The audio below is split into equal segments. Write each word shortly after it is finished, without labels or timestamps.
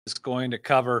is going to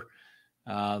cover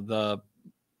the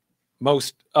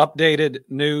most updated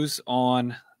news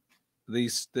on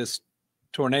this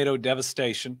tornado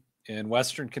devastation in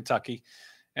Western Kentucky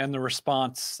and the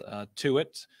response to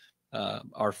it,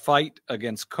 our fight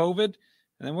against COVID.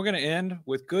 And then we're going to end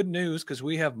with good news because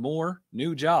we have more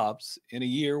new jobs in a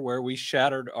year where we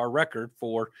shattered our record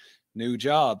for new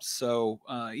jobs. So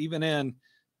even in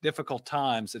difficult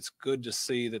times, it's good to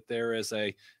see that there is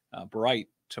a bright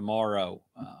tomorrow.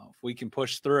 If we can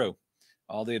push through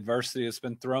all the adversity that's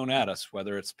been thrown at us,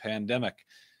 whether it's pandemic,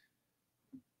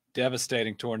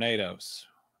 devastating tornadoes,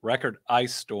 record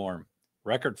ice storm,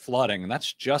 record flooding, and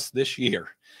that's just this year,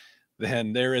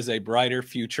 then there is a brighter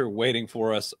future waiting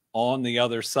for us on the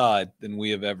other side than we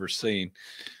have ever seen.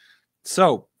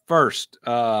 So first,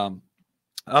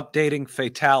 updating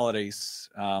fatalities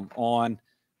on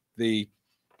the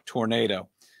tornado.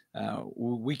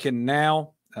 We can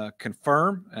now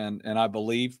confirm, and I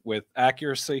believe with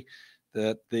accuracy,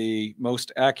 that the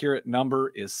most accurate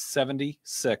number is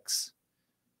 76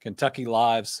 Kentucky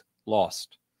lives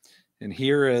lost. And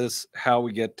here is how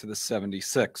we get to the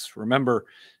 76. Remember,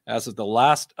 as of the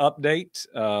last update,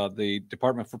 the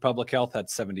Department for Public Health had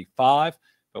 75,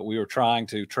 but we were trying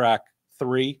to track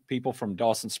 3 people from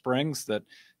Dawson Springs that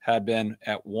had been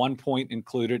at one point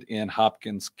included in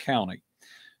Hopkins County.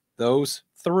 Those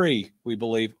 3, we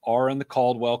believe, are in the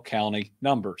Caldwell County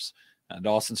numbers.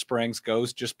 Dawson Springs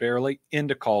goes just barely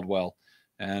into Caldwell,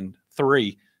 and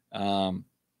 3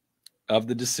 of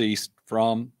the deceased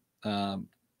from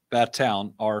that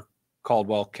town are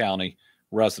Caldwell County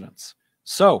residents.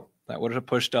 So that would have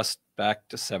pushed us back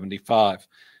to 75.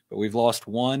 But we've lost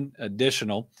one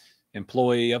additional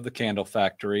employee of the candle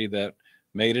factory that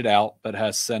made it out but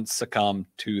has since succumbed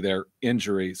to their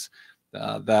injuries.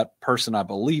 That person, I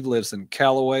believe, lives in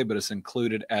Callaway, but is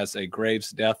included as a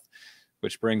Graves death,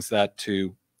 which brings that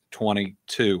to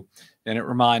 22. And it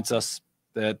reminds us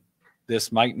that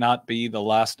this might not be the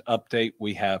last update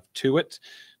we have to it,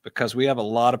 because we have a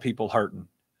lot of people hurting.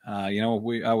 I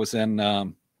was in,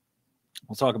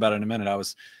 we'll talk about it in a minute. I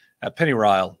was at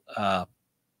Pennyrile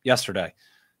yesterday,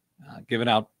 giving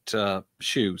out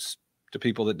shoes to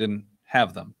people that didn't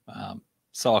have them.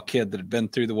 Saw a kid that had been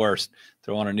through the worst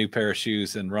throw on a new pair of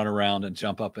shoes and run around and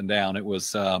jump up and down. It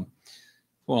was one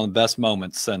of the best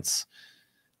moments since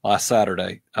last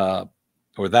Saturday,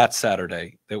 or that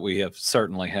Saturday, that we have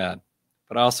certainly had.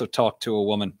 But I also talked to a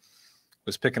woman who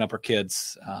was picking up her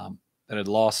kids that had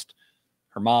lost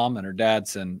her mom and her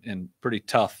dad's in pretty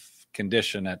tough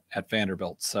condition at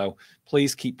Vanderbilt. So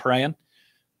please keep praying.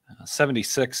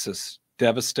 76 is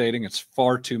devastating. It's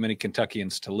far too many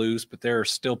Kentuckians to lose, but there are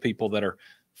still people that are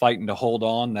fighting to hold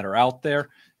on, that are out there,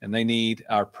 and they need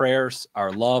our prayers,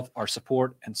 our love, our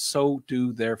support, and so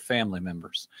do their family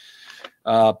members.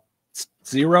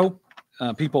 0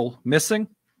 people missing,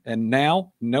 and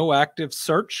now no active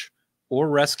search or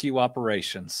rescue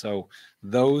operations. So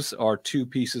those are 2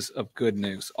 pieces of good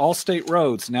news. All state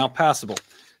roads now passable.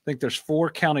 I think there's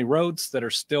 4 county roads that are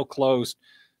still closed.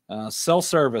 Cell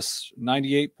service,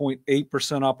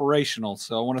 98.8% operational.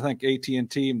 So I want to thank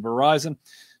AT&T and Verizon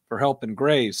for helping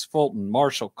Graves, Fulton,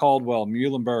 Marshall, Caldwell,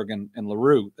 Muhlenberg, and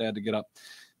LaRue. They had to get up.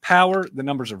 Power, the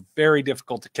numbers are very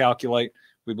difficult to calculate.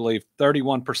 We believe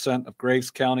 31% of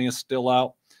Graves County is still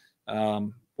out.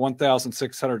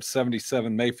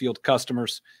 1,677 Mayfield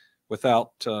customers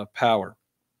without power.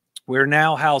 We're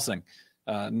now housing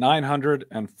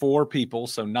 904 people,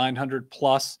 so 900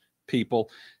 plus people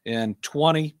in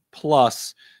 20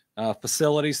 plus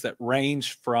facilities that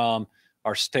range from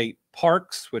our state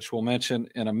parks, which we'll mention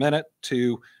in a minute,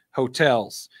 to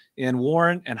hotels. In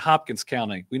Warren and Hopkins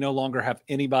County, we no longer have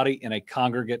anybody in a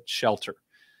congregate shelter.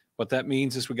 What that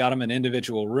means is we got them in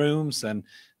individual rooms, and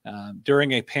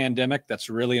during a pandemic, that's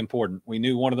really important. We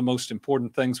knew one of the most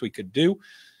important things we could do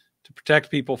to protect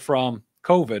people from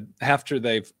COVID after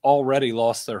they've already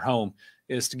lost their home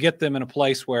is to get them in a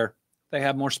place where they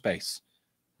have more space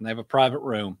and they have a private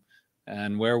room,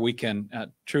 and where we can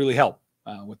truly help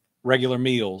with regular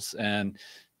meals and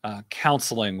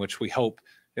counseling, which we hope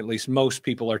at least most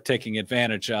people are taking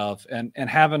advantage of, and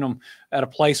having them at a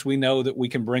place we know that we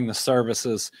can bring the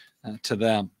services to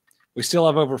them. We still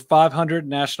have over 500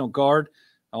 National Guard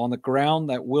on the ground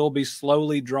that will be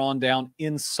slowly drawn down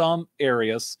in some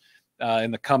areas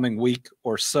in the coming week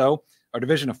or so. Our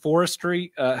Division of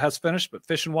Forestry has finished, but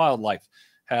Fish and Wildlife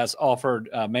has offered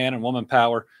man and woman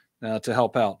power to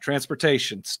help out.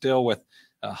 Transportation still with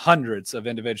hundreds of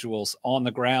individuals on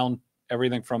the ground,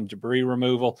 everything from debris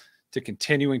removal to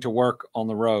continuing to work on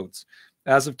the roads.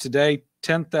 As of today,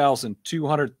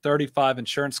 10,235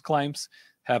 insurance claims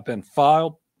have been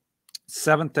filed.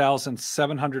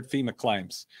 7,700 FEMA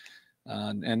claims.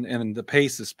 And the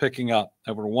pace is picking up.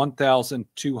 Over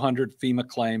 1,200 FEMA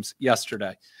claims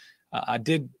yesterday. I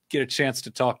did get a chance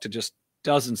to talk to just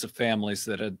dozens of families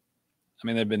that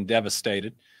they'd been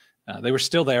devastated. They were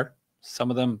still there, some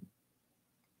of them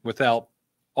without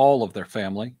all of their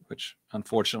family, which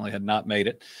unfortunately had not made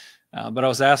it. But I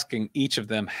was asking each of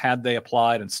them, had they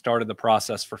applied and started the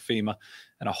process for FEMA?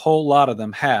 And a whole lot of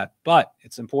them had. But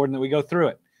it's important that we go through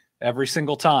it every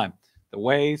single time, the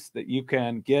ways that you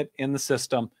can get in the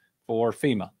system for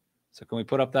FEMA. So can we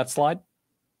put up that slide?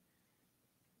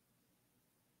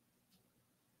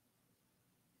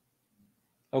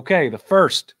 Okay, the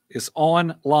first is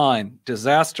online,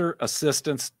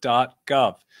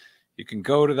 disasterassistance.gov. You can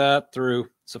go to that through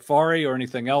Safari or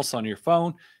anything else on your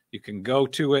phone. You can go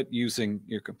to it using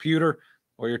your computer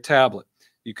or your tablet.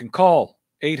 You can call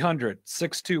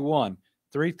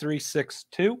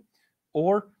 800-621-3362,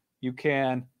 or you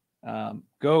can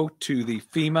go to the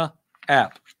FEMA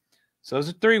app. So those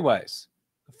are three ways.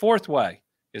 The fourth way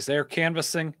is they're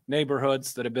canvassing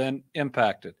neighborhoods that have been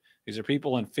impacted. These are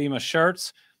people in FEMA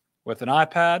shirts with an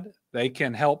iPad. They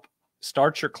can help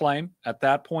start your claim at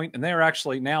that point, and they're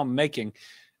actually now making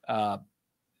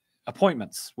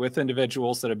appointments with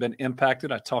individuals that have been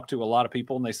impacted. I talked to a lot of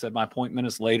people, and they said, my appointment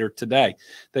is later today.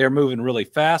 They are moving really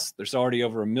fast. There's already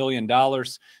over $1 million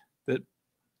that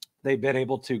they've been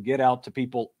able to get out to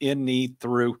people in need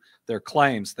through their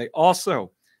claims. They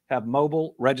also have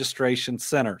mobile registration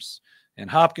centers. In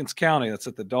Hopkins County, that's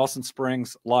at the Dawson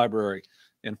Springs Library.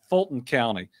 In Fulton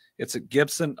County, it's at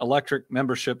Gibson Electric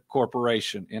Membership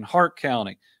Corporation. In Hart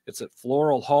County, it's at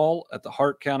Floral Hall at the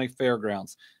Hart County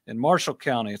Fairgrounds. In Marshall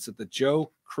County, it's at the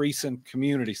Joe Creason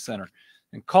Community Center.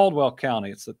 In Caldwell County,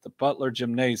 it's at the Butler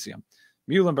Gymnasium.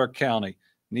 Muhlenberg County,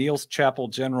 Neal's Chapel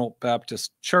General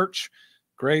Baptist Church.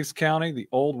 Graves County, the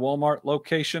old Walmart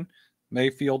location,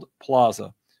 Mayfield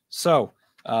Plaza. So,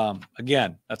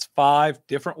 again, that's 5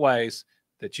 different ways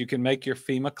that you can make your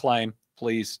FEMA claim.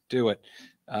 Please do it.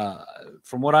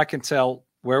 From what I can tell,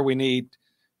 where we need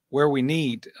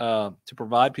to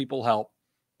provide people help,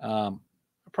 are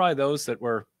probably those that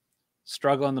were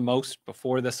struggling the most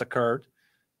before this occurred,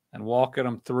 and walking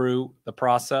them through the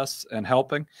process and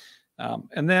helping.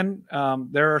 And then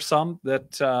there are some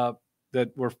that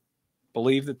were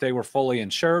believe that they were fully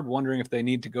insured, wondering if they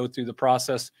need to go through the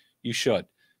process. You should.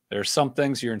 There are some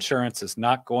things your insurance is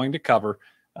not going to cover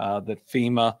that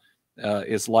FEMA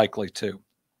is likely to.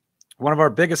 One of our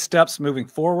biggest steps moving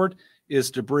forward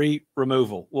is debris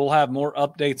removal. We'll have more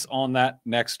updates on that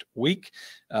next week.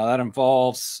 That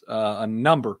involves a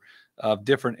number of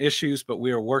different issues, but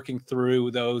we are working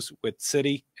through those with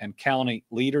city and county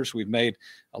leaders. We've made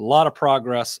a lot of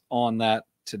progress on that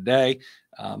today,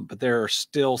 but there are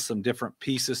still some different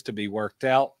pieces to be worked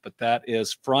out, but that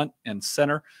is front and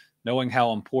center, knowing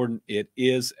how important it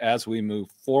is as we move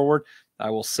forward. I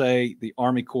will say the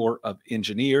Army Corps of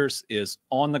Engineers is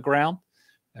on the ground,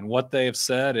 and what they have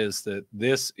said is that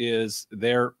this is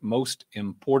their most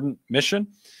important mission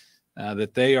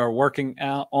that they are working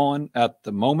on at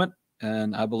the moment,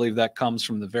 and I believe that comes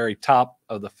from the very top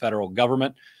of the federal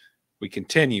government. We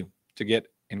continue to get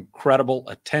incredible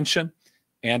attention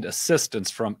and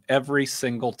assistance from every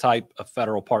single type of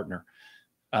federal partner.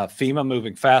 FEMA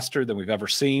moving faster than we've ever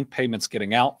seen, payments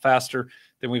getting out faster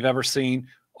than we've ever seen.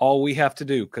 All we have to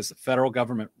do, because the federal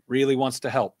government really wants to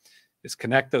help, is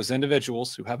connect those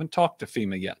individuals who haven't talked to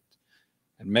FEMA yet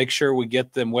and make sure we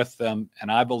get them with them.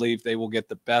 And I believe they will get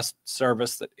the best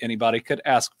service that anybody could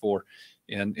ask for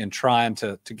in trying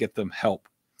to get them help.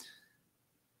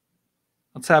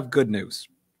 Let's have good news.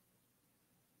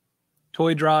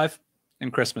 Toy drive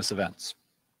and Christmas events.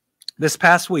 This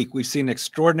past week, we've seen an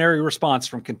extraordinary response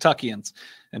from Kentuckians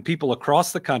and people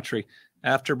across the country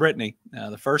after Brittany,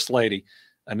 the First Lady,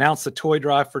 announced the toy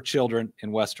drive for children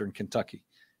in Western Kentucky.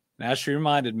 And as she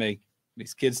reminded me,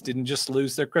 these kids didn't just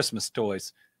lose their Christmas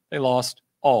toys. They lost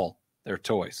all their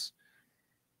toys.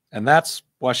 And that's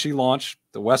why she launched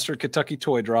the Western Kentucky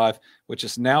Toy Drive, which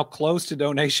is now closed to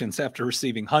donations after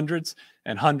receiving hundreds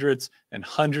and hundreds and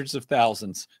hundreds of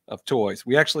thousands of toys.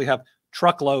 We actually have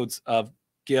truckloads of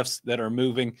gifts that are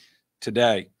moving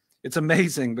today. It's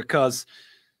amazing because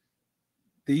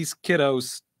these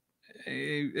kiddos,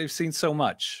 they've seen so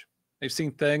much. They've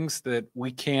seen things that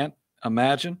we can't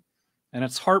imagine, and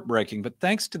it's heartbreaking. But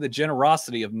thanks to the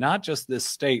generosity of not just this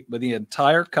state, but the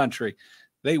entire country,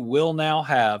 they will now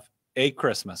have a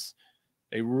Christmas,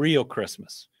 a real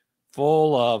Christmas,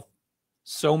 full of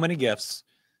so many gifts,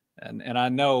 and I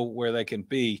know where they can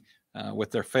be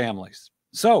with their families.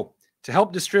 So to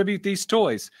help distribute these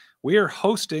toys, we are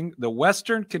hosting the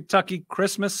Western Kentucky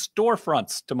Christmas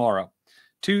Storefronts tomorrow,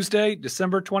 Tuesday,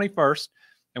 December 21st.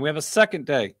 And we have a second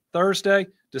day, Thursday,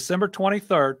 December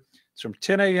 23rd. It's from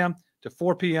 10 a.m. to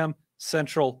 4 p.m.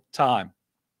 Central Time.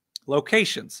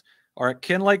 Locations are at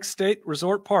Kinlake State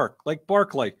Resort Park, Lake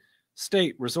Barkley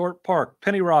State Resort Park,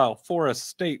 Pennyrile Forest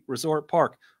State Resort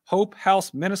Park, Hope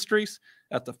House Ministries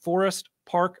at the Forest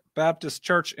Park Baptist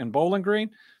Church in Bowling Green,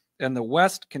 and the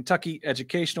West Kentucky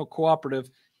Educational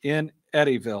Cooperative in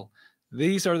Eddyville.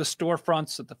 These are the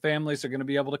storefronts that the families are going to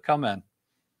be able to come in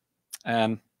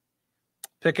and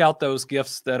pick out those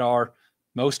gifts that are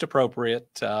most appropriate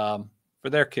for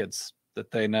their kids that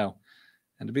they know,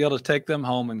 and to be able to take them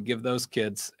home and give those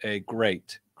kids a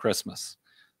great Christmas.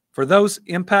 For those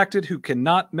impacted who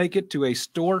cannot make it to a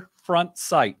storefront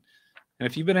site, and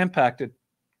if you've been impacted,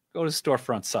 go to the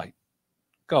storefront site.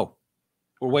 Go.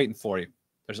 We're waiting for you.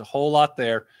 There's a whole lot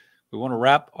there. We want to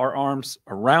wrap our arms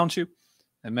around you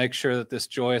and make sure that this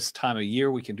joyous time of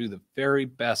year, we can do the very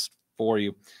best for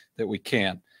you that we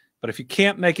can. But if you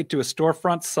can't make it to a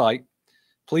storefront site,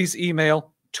 please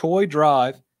email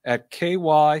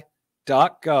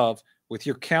toydrive@ky.gov with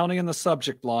your county in the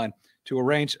subject line to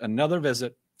arrange another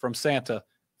visit from Santa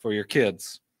for your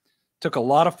kids. Took a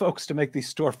lot of folks to make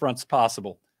these storefronts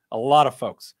possible. A lot of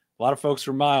folks. A lot of folks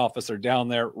from my office are down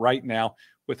there right now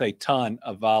with a ton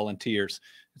of volunteers.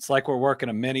 It's like we're working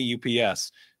a mini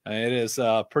UPS. It is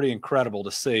pretty incredible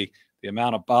to see the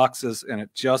amount of boxes, and it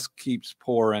just keeps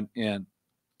pouring in.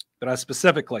 But I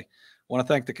specifically want to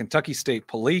thank the Kentucky State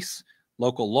Police,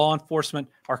 local law enforcement,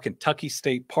 our Kentucky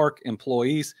State Park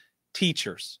employees,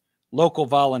 teachers, local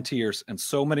volunteers, and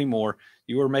so many more.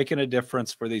 You are making a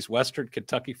difference for these Western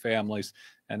Kentucky families,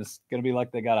 and it's going to be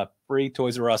like they got a free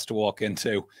Toys R Us to walk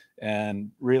into and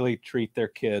really treat their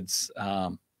kids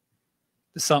to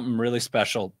something really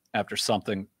special after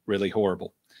something really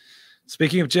horrible.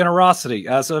 Speaking of generosity,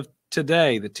 as of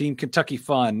today, the Team Kentucky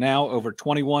Fund now over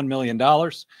 $21 million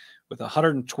with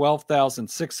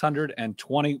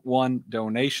 112,621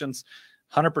 donations.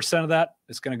 100% of that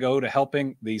is going to go to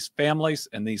helping these families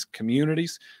and these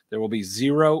communities. There will be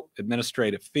zero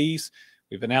administrative fees.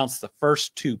 We've announced the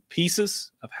first two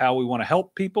pieces of how we want to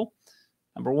help people.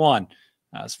 Number one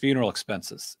is funeral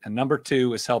expenses. And number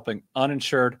two is helping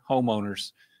uninsured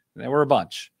homeowners. And there were a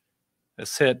bunch.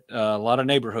 This hit a lot of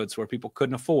neighborhoods where people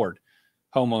couldn't afford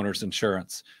homeowners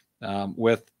insurance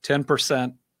with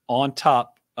 10% on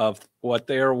top of what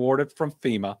they are awarded from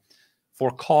FEMA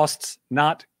for costs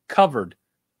not covered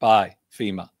by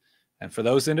FEMA. And for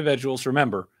those individuals,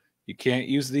 remember, you can't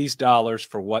use these dollars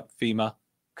for what FEMA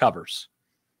covers.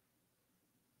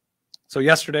 So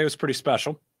yesterday was pretty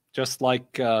special, just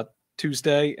like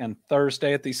Tuesday and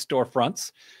Thursday at these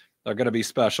storefronts. They're going to be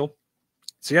special.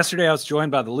 So yesterday I was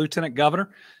joined by the Lieutenant Governor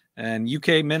and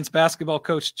UK men's basketball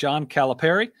coach John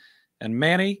Calipari and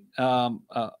Manny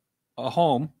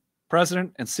Ahome,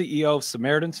 President and CEO of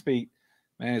Samaritan's Feet.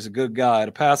 Man, he's a good guy,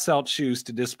 to pass out shoes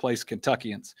to displaced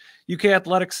Kentuckians. UK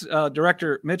Athletics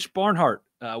Director Mitch Barnhart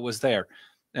was there,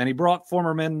 and he brought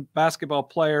former men basketball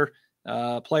players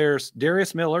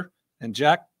Darius Miller and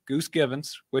Jack Goose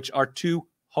Givens, which are two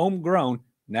homegrown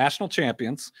national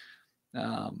champions.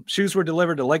 Shoes were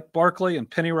delivered to Lake Barkley and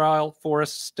Pennyrile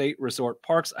Forest State Resort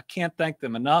Parks. I can't thank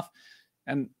them enough.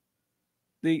 And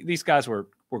these guys were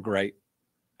great.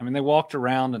 I mean, they walked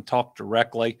around and talked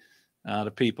directly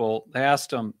to people. They asked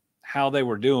them how they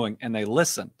were doing, and they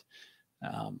listened.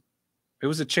 It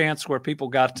was a chance where people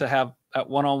got to have that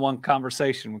one-on-one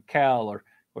conversation with Cal or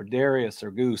Darius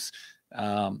or Goose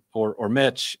or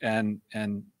Mitch, and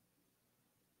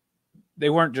they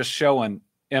weren't just showing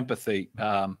empathy.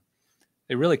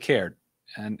 They really cared,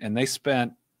 and they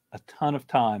spent a ton of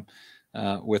time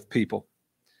with people.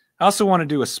 I also want to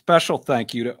do a special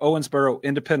thank you to Owensboro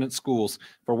Independent Schools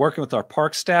for working with our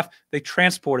park staff. They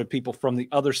transported people from the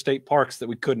other state parks that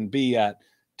we couldn't be at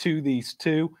to these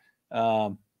two.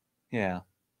 Yeah,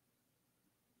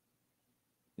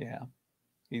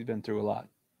 he's been through a lot.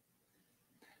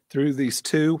 Through these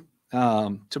two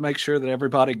to make sure that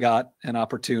everybody got an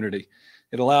opportunity.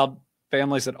 It allowed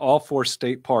families at all four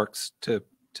state parks to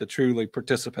truly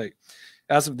participate.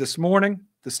 As of this morning,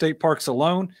 the state parks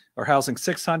alone are housing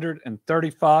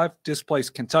 635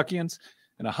 displaced Kentuckians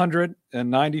and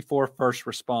 194 first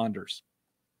responders.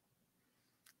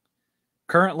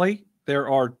 Currently, there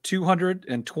are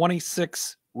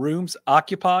 226 rooms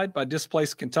occupied by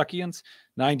displaced Kentuckians.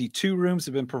 92 rooms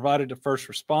have been provided to first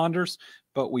responders,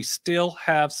 but we still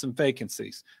have some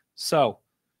vacancies. So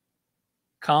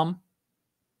come,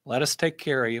 let us take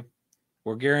care of you.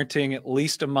 We're guaranteeing at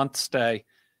least a month's stay.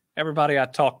 Everybody I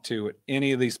talk to at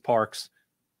any of these parks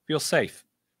feel safe.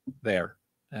 there.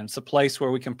 And it's a place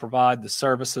where we can provide the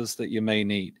services that you may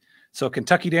need. So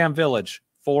Kentucky Dam Village,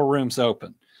 4 rooms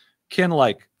open.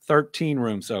 Kinlake, 13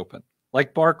 rooms open.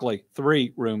 Lake Barkley,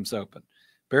 3 rooms open.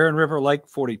 Barren River Lake,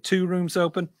 42 rooms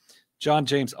open. John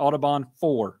James Audubon,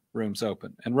 4 rooms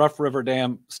open. And Rough River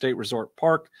Dam State Resort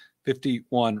Park,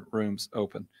 51 rooms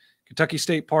open. Kentucky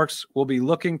State Parks will be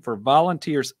looking for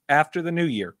volunteers after the new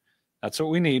year. That's what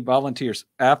we need, volunteers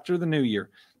after the new year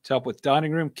to help with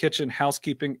dining room, kitchen,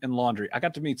 housekeeping, and laundry. I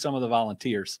got to meet some of the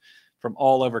volunteers from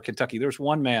all over Kentucky. There's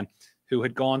one man who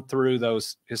had gone through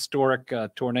those historic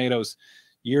tornadoes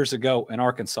years ago in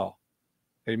Arkansas.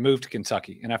 He moved to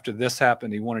Kentucky, and after this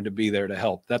happened, he wanted to be there to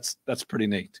help. That's pretty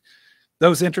neat.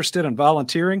 Those interested in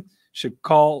volunteering should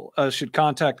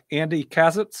contact Andy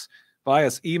Kazitz via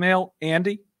his email,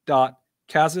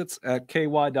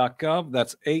 andy.kazitz@ky.gov.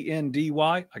 That's ANDY.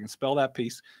 I can spell that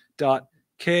piece.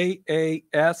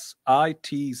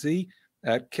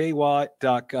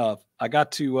 KASITZ@ky.gov. I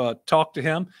got to talk to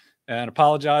him and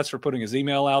apologize for putting his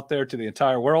email out there to the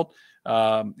entire world.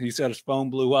 He said his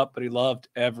phone blew up, but he loved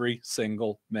every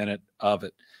single minute of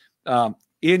it.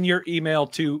 In your email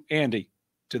to Andy,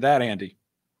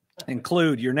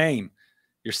 include your name,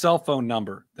 your cell phone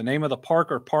number, the name of the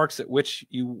park or parks at which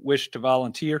you wish to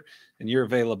volunteer, and your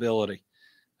availability.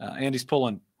 Andy's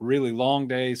pulling really long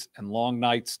days and long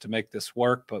nights to make this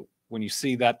work, but when you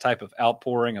see that type of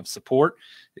outpouring of support,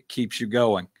 it keeps you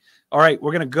going. All right,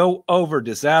 we're going to go over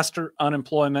disaster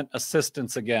unemployment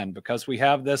assistance again because we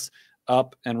have this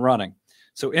up and running.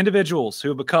 So individuals who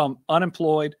have become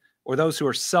unemployed or those who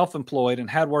are self-employed and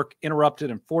had work interrupted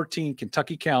in 14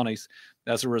 Kentucky counties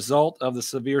as a result of the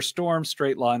severe storms,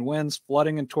 straight-line winds,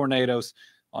 flooding, and tornadoes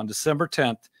on December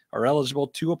 10th are eligible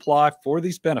to apply for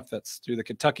these benefits through the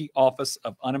Kentucky Office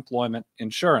of Unemployment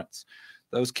Insurance.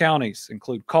 Those counties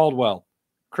include Caldwell,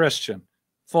 Christian,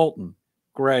 Fulton,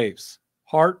 Graves,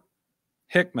 Hart,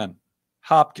 Hickman,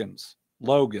 Hopkins,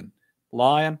 Logan,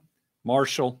 Lyon,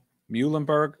 Marshall,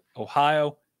 Muhlenberg,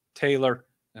 Ohio, Taylor,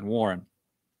 and Warren.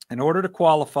 In order to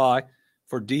qualify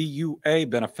for DUA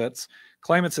benefits,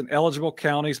 claimants in eligible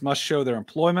counties must show their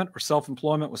employment or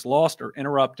self-employment was lost or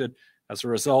interrupted as a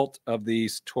result of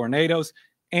these tornadoes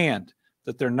and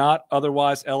that they're not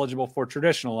otherwise eligible for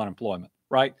traditional unemployment,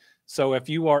 right? So if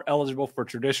you are eligible for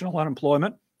traditional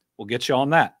unemployment, we'll get you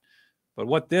on that. But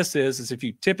what this is if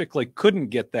you typically couldn't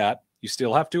get that, you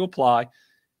still have to apply.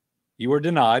 You were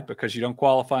denied because you don't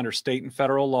qualify under state and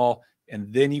federal law,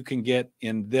 and then you can get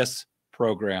in this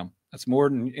program. That's more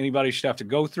than anybody should have to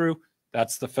go through.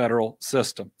 That's the federal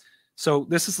system. So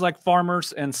this is like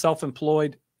farmers and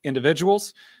self-employed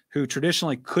individuals who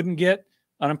traditionally couldn't get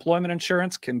unemployment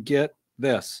insurance can get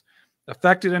this.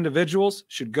 Affected individuals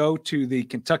should go to the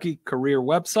Kentucky Career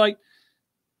website,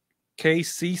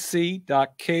 kcc.ky.gov,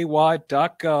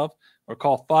 or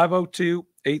call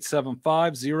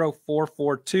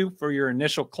 502-875-0442 for your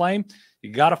initial claim.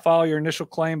 You got to file your initial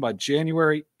claim by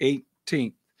January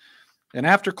 18th. And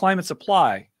after claimants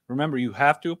apply, remember, you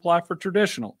have to apply for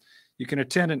traditional. You can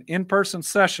attend an in-person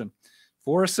session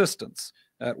for assistance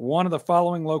at one of the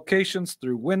following locations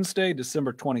through Wednesday,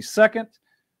 December 22nd.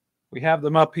 We have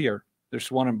them up here.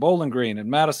 There's one in Bowling Green, in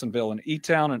Madisonville, in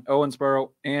E-Town, in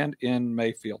Owensboro, and in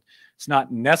Mayfield. It's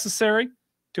not necessary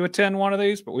to attend one of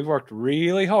these, but we've worked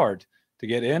really hard to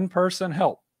get in-person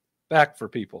help back for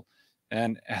people.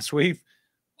 And as we've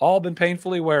all been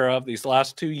painfully aware of these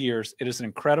last 2 years, it is an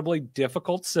incredibly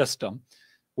difficult system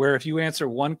where if you answer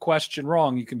one question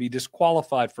wrong, you can be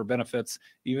disqualified for benefits,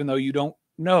 even though you don't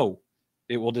know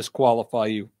it will disqualify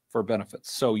you for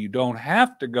benefits. So you don't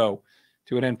have to go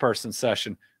to an in-person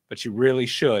session, but you really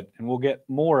should. And we'll get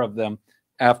more of them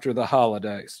after the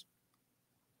holidays.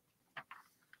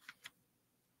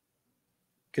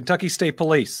 Kentucky State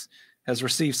Police has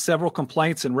received several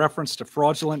complaints in reference to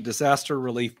fraudulent disaster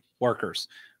relief workers.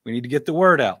 We need to get the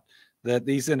word out that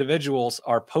these individuals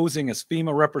are posing as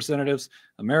FEMA representatives,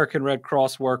 American Red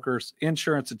Cross workers,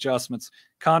 insurance adjustments,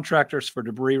 contractors for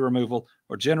debris removal,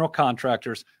 or general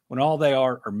contractors, when all they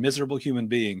are miserable human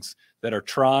beings that are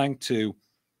trying to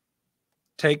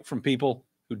take from people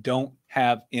who don't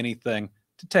have anything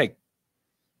to take.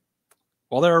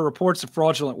 While there are reports of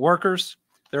fraudulent workers,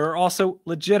 there are also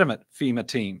legitimate FEMA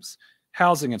teams,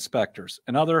 housing inspectors,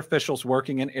 and other officials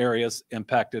working in areas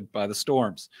impacted by the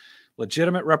storms.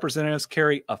 Legitimate representatives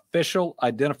carry official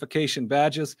identification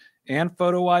badges and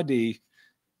photo ID,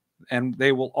 and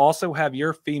they will also have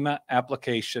your FEMA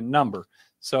application number.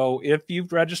 So if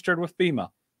you've registered with FEMA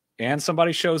and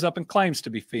somebody shows up and claims to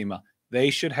be FEMA, they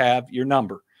should have your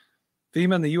number.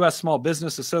 FEMA and the U.S. Small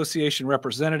Business Association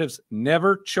representatives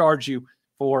never charge you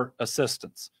for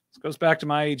assistance. It's Goes back to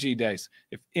my AG days.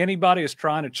 If anybody is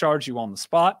trying to charge you on the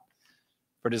spot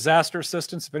for disaster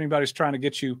assistance, if anybody's trying to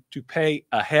get you to pay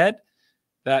ahead,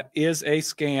 that is a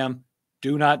scam.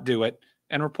 Do not do it,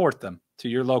 and report them to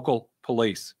your local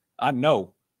police. I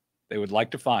know they would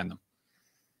like to find them.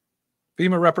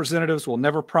 FEMA representatives will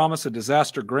never promise a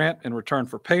disaster grant in return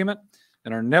for payment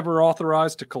and are never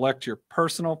authorized to collect your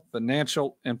personal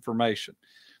financial information.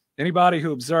 Anybody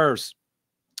who observes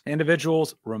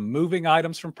individuals removing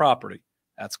items from property,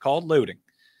 that's called looting,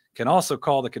 can also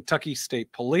call the Kentucky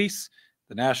State Police,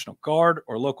 the National Guard,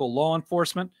 or local law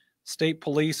enforcement. State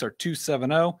Police are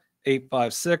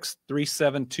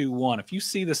 270-856-3721. If you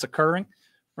see this occurring,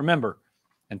 remember,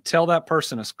 until that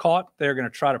person is caught, they're going to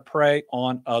try to prey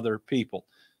on other people.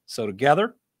 So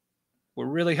together, we're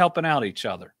really helping out each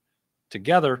other.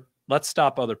 Together, let's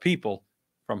stop other people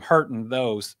from hurting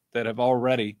those that have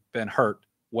already been hurt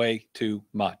way too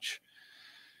much.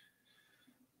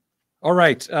 All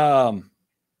right.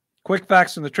 Quick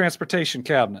facts from the Transportation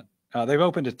Cabinet. They've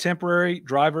opened a temporary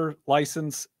driver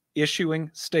license issuing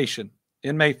station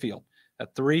in Mayfield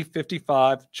at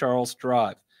 355 Charles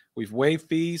Drive. We've waived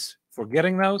fees for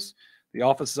getting those. The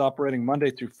office is operating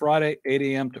Monday through Friday, 8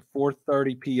 a.m. to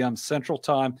 4:30 p.m. Central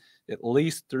Time, at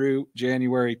least through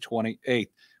January 28th.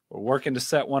 We're working to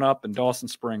set one up in Dawson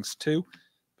Springs too,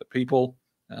 but people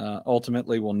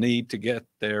ultimately will need to get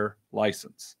their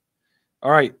license.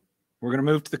 All right, we're going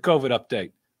to move to the COVID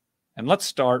update. And let's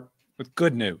start with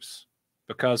good news,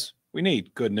 because we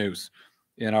need good news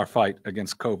in our fight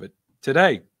against COVID.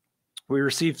 Today, we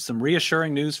received some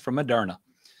reassuring news from Moderna.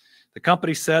 The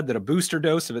company said that a booster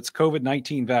dose of its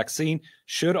COVID-19 vaccine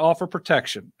should offer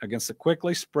protection against the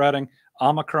quickly spreading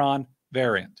Omicron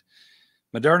variant.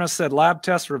 Moderna said lab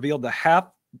tests revealed the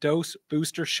half-dose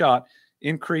booster shot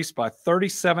increased by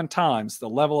 37 times the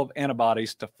level of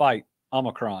antibodies to fight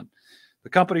Omicron. The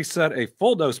company said a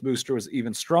full-dose booster was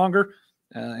even stronger,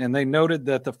 and they noted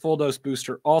that the full-dose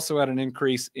booster also had an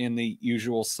increase in the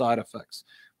usual side effects.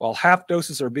 While half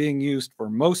doses are being used for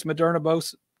most Moderna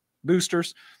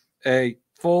boosters, a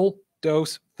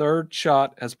full-dose third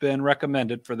shot has been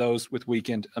recommended for those with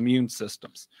weakened immune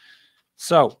systems.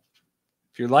 So,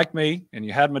 if you're like me and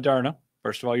you had Moderna,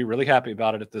 first of all, you're really happy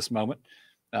about it at this moment.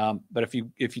 But if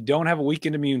you don't have a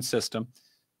weakened immune system,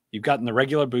 you've gotten the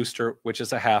regular booster, which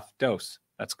is a half dose.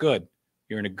 That's good.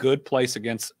 You're in a good place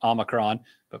against Omicron,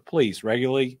 but please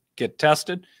regularly get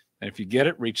tested. And if you get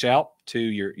it, reach out to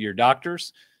your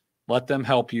doctors. Let them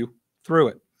help you through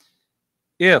it.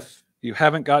 If you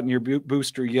haven't gotten your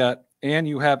booster yet and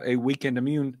you have a weakened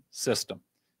immune system,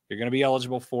 you're going to be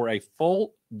eligible for a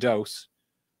full dose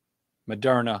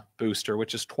Moderna booster,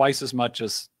 which is twice as much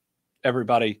as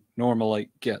everybody normally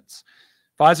gets.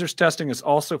 Pfizer's testing has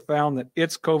also found that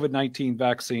its COVID-19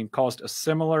 vaccine caused a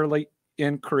similarly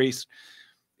increase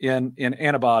in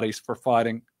antibodies for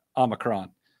fighting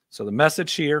Omicron. So the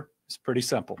message here is pretty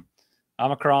simple.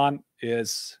 Omicron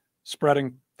is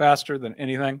spreading faster than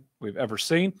anything we've ever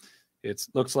seen. It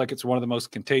looks like it's one of the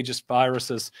most contagious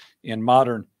viruses in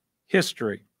modern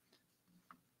history.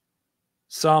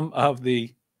 Some of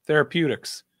the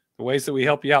therapeutics, the ways that we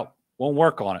help you out, won't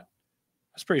work on it.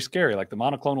 That's pretty scary. Like the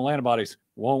monoclonal antibodies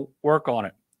won't work on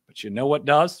it. But you know what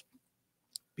does?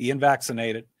 Being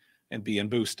vaccinated and being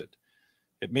boosted.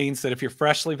 It means that if you're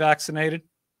freshly vaccinated,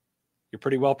 you're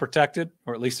pretty well protected,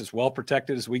 or at least as well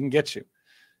protected as we can get you.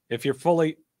 If you're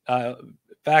fully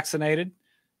vaccinated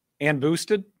and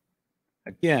boosted,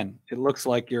 again, it looks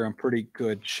like you're in pretty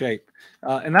good shape.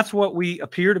 And that's what we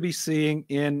appear to be seeing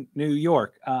in New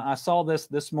York. I saw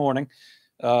this morning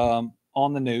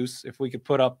on the news, if we could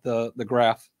put up the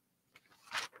graph.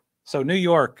 So New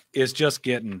York is just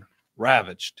getting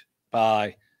ravaged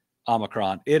by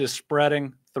Omicron. It is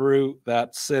spreading through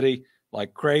that city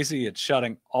like crazy. It's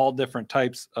shutting all different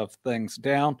types of things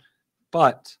down.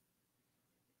 But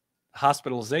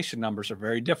hospitalization numbers are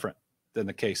very different than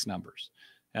the case numbers.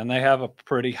 And they have a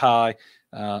pretty high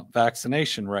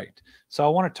vaccination rate. So I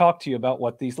want to talk to you about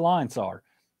what these lines are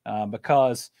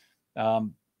because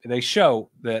they show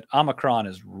that Omicron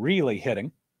is really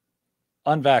hitting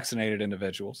unvaccinated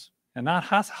individuals and not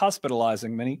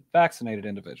hospitalizing many vaccinated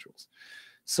individuals.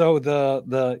 So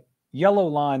the yellow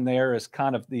line there is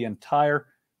kind of the entire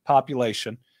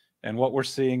population and what we're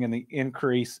seeing in the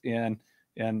increase in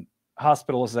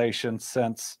hospitalization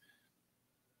since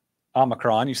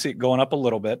Omicron. You see it going up a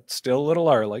little bit, still a little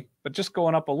early, but just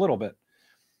going up a little bit.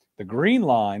 The green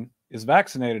line is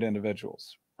vaccinated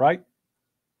individuals, right?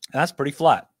 And that's pretty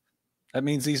flat. That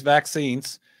means these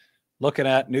vaccines, looking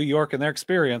at New York and their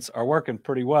experience, are working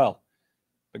pretty well.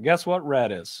 But guess what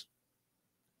red is?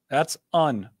 That's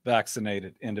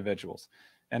unvaccinated individuals.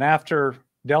 And after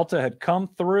Delta had come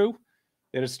through,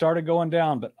 it had started going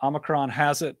down, but Omicron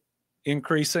has it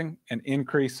increasing and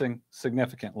increasing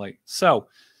significantly. So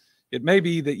it may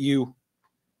be that you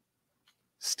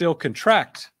still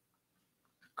contract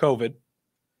COVID,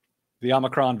 the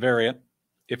Omicron variant,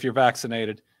 if you're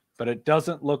vaccinated, but it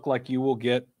doesn't look like you will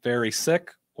get very sick,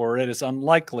 or it is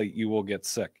unlikely you will get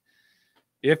sick.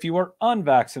 If you are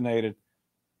unvaccinated,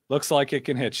 looks like it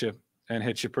can hit you and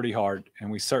hit you pretty hard. And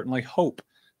we certainly hope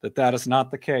that that is not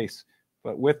the case.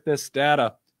 But with this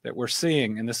data that we're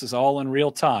seeing, and this is all in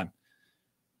real time,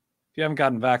 if you haven't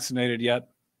gotten vaccinated yet,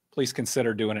 please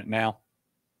consider doing it now.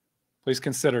 Please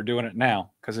consider doing it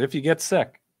now, because if you get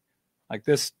sick, like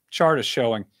this chart is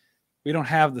showing, we don't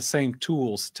have the same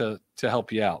tools to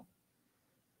help you out.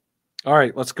 All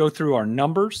right, let's go through our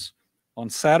numbers. On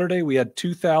Saturday, we had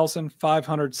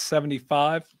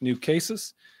 2,575 new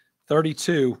cases,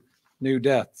 32 new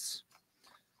deaths.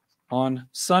 On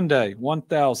Sunday,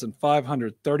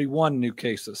 1,531 new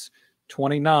cases,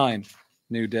 29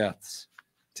 new deaths.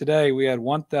 Today, we had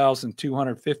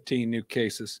 1,215 new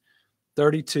cases,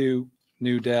 32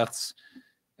 new deaths,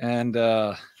 and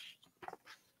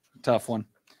tough one.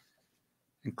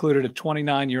 Included a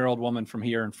 29-year-old woman from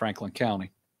here in Franklin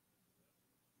County.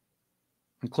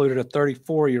 Included a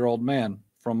 34-year-old man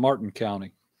from Martin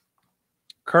County.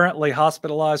 Currently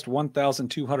hospitalized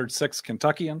 1,206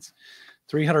 Kentuckians,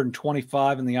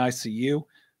 325 in the ICU,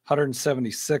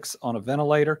 176 on a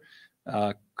ventilator.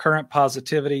 Current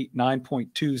positivity,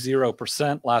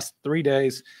 9.20%. Last 3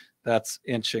 days, that's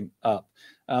inching up.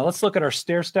 Let's look at our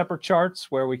stair-stepper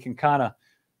charts where we can kind of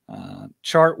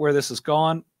chart where this has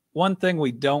gone. One thing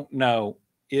we don't know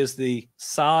is the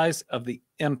size of the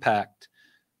impact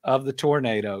of the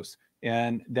tornadoes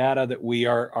and data that we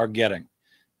are getting.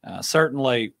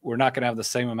 Certainly, we're not going to have the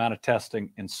same amount of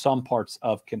testing in some parts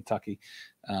of Kentucky.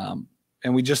 And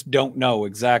we just don't know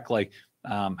exactly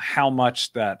how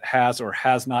much that has or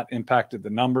has not impacted the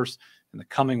numbers in the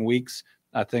coming weeks.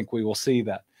 I think we will see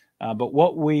that. But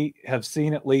what we have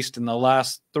seen, at least in the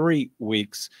last 3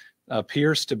 weeks,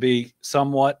 appears to be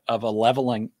somewhat of a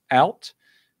leveling out.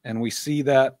 And we see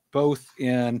that both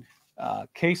in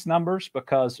case numbers,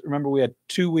 because remember, we had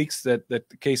 2 weeks that the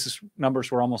cases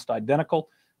numbers were almost identical.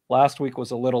 Last week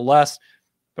was a little less,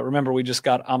 but remember, we just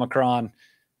got Omicron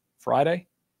Friday.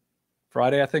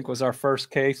 Friday, I think, was our first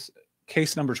case.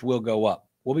 Case numbers will go up.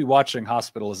 We'll be watching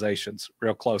hospitalizations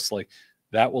real closely.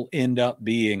 That will end up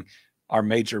being our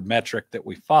major metric that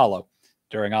we follow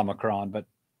during Omicron. But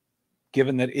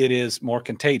given that it is more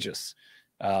contagious,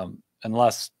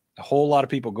 unless a whole lot of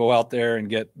people go out there and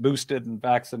get boosted and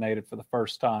vaccinated for the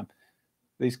first time,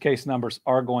 these case numbers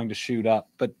are going to shoot up.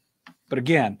 But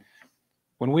again,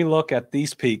 when we look at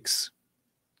these peaks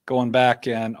going back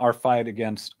in our fight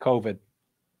against COVID,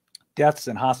 deaths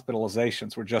and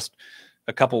hospitalizations were just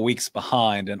a couple weeks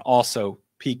behind and also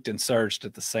peaked and surged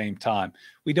at the same time.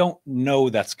 We don't know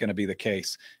that's going to be the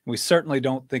case. We certainly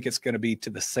don't think it's going to be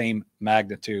to the same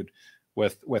magnitude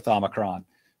with Omicron.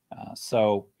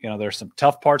 So, there's some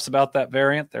tough parts about that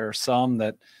variant. There are some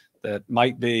that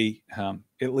might be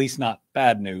at least not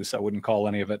bad news. I wouldn't call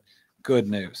any of it good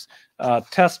news.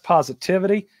 Test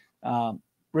positivity,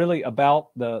 really about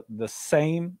the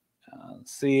same,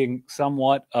 seeing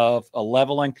somewhat of a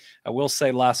leveling. I will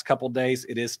say last couple of days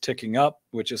it is ticking up,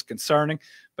 which is concerning.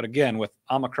 But again, with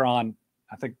Omicron,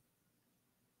 I think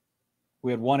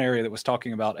we had one area that was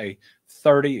talking about it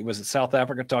was in South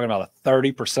Africa, talking about a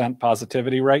 30%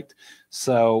 positivity rate.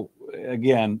 So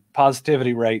again,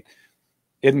 positivity rate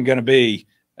isn't going to be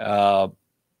the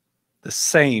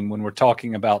same when we're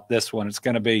talking about this one. It's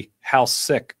going to be how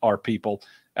sick are people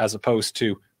as opposed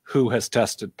to who has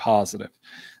tested positive.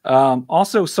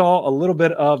 Also saw a little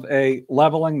bit of a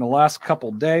leveling the last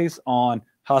couple days on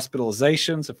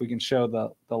hospitalizations, if we can show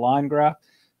the line graph.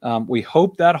 We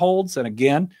hope that holds. And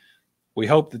again, we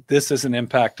hope that this isn't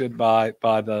impacted by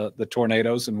the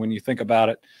tornadoes. And when you think about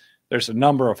it, there's a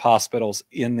number of hospitals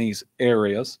in these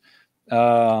areas.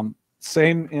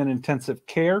 Same in intensive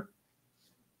care,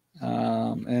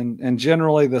 and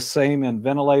generally the same in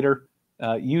ventilator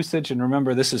usage. And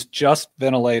remember, this is just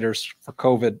ventilators for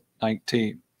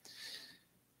COVID-19.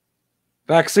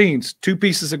 Vaccines, 2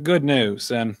 pieces of good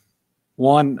news. And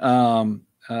one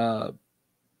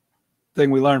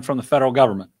thing we learned from the federal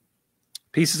government.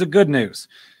 Pieces of good news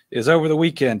is over the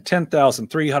weekend,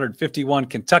 10,351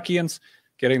 Kentuckians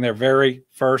getting their very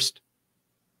first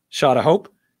shot of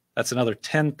hope. That's another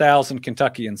 10,000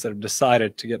 Kentuckians that have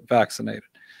decided to get vaccinated.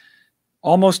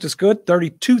 Almost as good,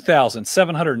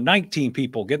 32,719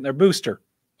 people getting their booster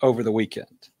over the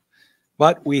weekend.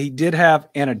 But we did have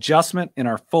an adjustment in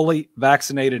our fully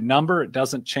vaccinated number. It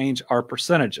doesn't change our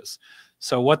percentages.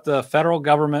 So what the federal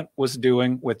government was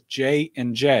doing with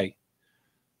J&J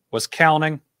was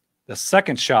counting the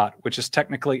second shot, which is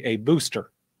technically a booster,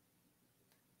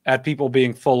 at people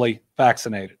being fully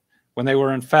vaccinated, when they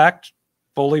were in fact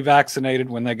fully vaccinated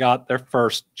when they got their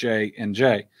first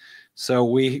J&J. So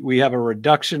we have a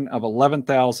reduction of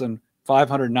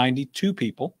 11,592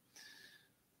 people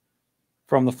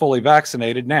from the fully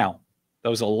vaccinated. Now,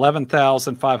 those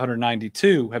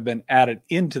 11,592 have been added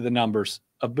into the numbers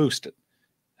of boosted.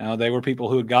 Now, they were people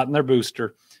who had gotten their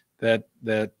booster that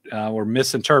were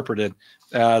misinterpreted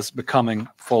as becoming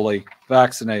fully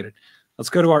vaccinated. Let's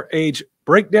go to our age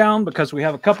breakdown because we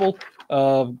have a couple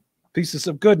of pieces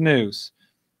of good news.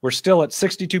 We're still at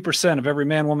 62% of every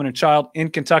man, woman, and child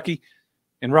in Kentucky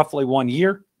in roughly 1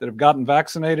 year that have gotten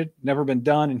vaccinated. Never been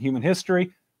done in human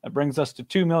history. That brings us to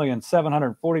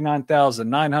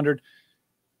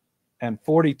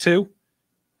 2,749,942.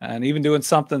 And even doing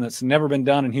something that's never been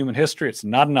done in human history, it's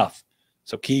not enough.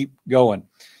 So keep going.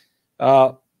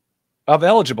 Of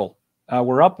eligible,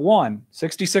 we're up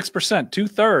 66%,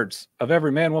 2/3 of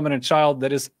every man, woman, and child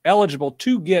that is eligible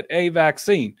to get a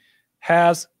vaccine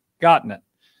has gotten it.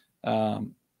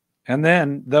 And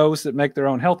then those that make their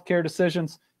own healthcare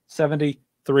decisions,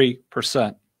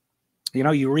 73%. You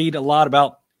know, you read a lot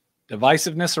about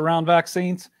divisiveness around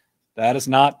vaccines. That is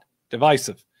not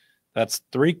divisive. That's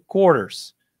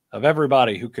 3/4 of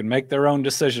everybody who can make their own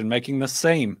decision, making the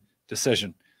same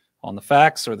decision on the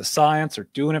facts or the science or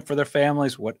doing it for their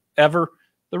families, whatever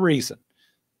the reason.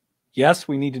 Yes,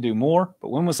 we need to do more, but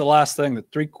when was the last thing that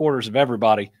 3/4 of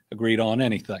everybody agreed on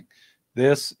anything?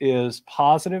 This is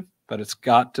positive, but it's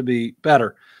got to be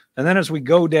better. And then as we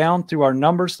go down through our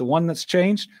numbers, the one that's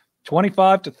changed,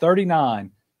 25 to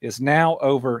 39 is now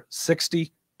over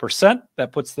 60%.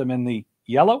 That puts them in the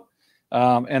yellow.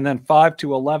 And then 5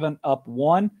 to 11 up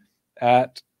 1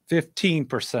 at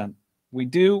 15%. We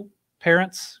do,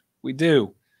 parents, we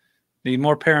do need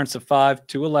more parents of 5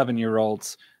 to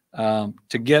 11-year-olds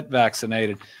to get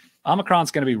vaccinated. Omicron's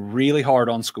going to be really hard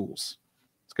on schools.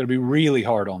 It's going to be really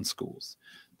hard on schools.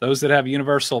 Those that have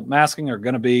universal masking are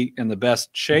going to be in the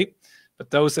best shape, but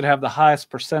those that have the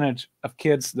highest percentage of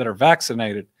kids that are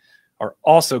vaccinated are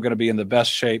also going to be in the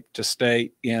best shape to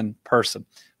stay in person.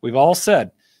 We've all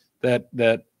said that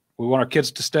we want our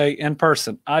kids to stay in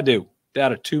person. I do.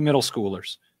 Dad of 2 middle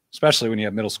schoolers, especially when you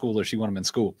have middle schoolers, you want them in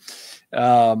school.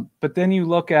 But then you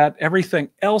look at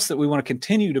everything else that we want to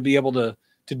continue to be able to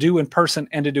do in person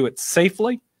and to do it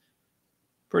safely.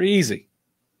 Pretty easy.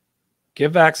 Get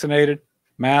vaccinated,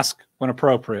 mask when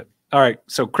appropriate. All right,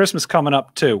 so Christmas coming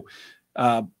up too.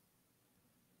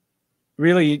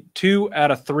 Really 2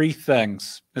 out of 3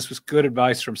 things. This was good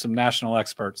advice from some national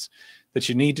experts that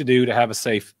you need to do to have a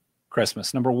safe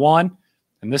Christmas. Number 1,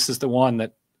 and this is the one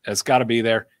that has got to be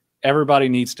there, everybody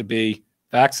needs to be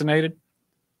vaccinated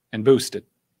and boosted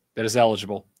that is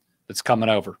eligible, that's coming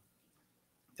over.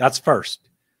 That's first.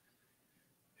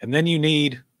 And then you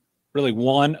need really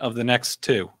one of the next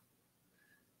 2.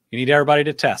 You need everybody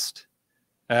to test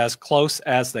as close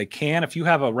as they can. If you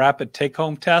have a rapid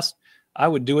take-home test, I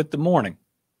would do it the morning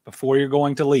before you're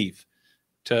going to leave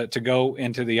to go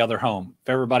into the other home. If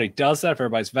everybody does that, if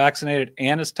everybody's vaccinated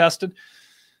and is tested,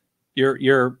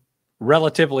 you're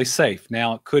relatively safe.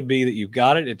 Now, it could be that you've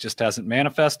got it. It just hasn't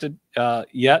manifested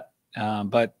yet,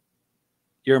 but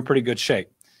you're in pretty good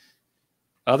shape.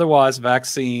 Otherwise,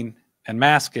 vaccine and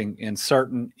masking in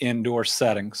certain indoor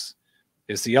settings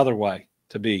is the other way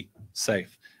to be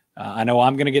safe. I know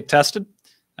I'm going to get tested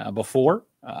before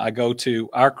I go to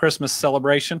our Christmas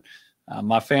celebration.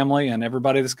 My family and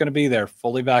everybody that's going to be there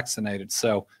fully vaccinated.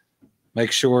 So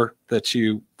make sure that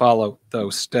you follow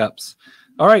those steps.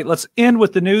 All right, let's end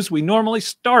with the news we normally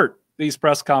start these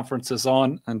press conferences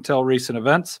on until recent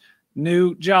events.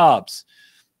 New jobs.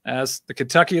 As the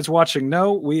Kentuckians watching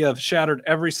know, we have shattered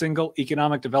every single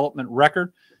economic development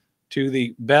record to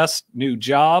the best new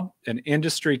job and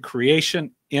industry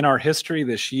creation in our history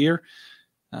this year,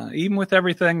 even with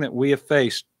everything that we have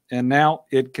faced. And now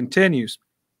it continues.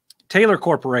 Taylor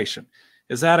Corporation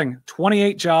is adding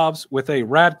 28 jobs with a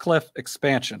Radcliffe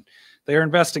expansion. They are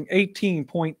investing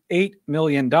 $18.8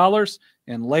 million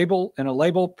in a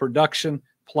label production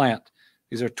plant.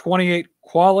 These are 28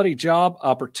 quality job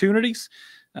opportunities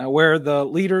where the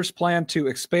leaders plan to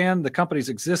expand the company's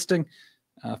existing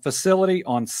facility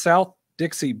on South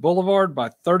Dixie Boulevard by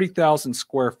 30,000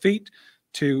 square feet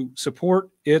to support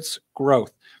its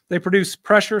growth. They produce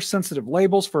pressure-sensitive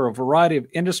labels for a variety of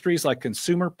industries like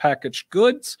consumer packaged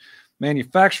goods,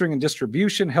 manufacturing and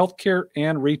distribution, healthcare,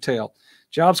 and retail.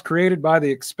 Jobs created by the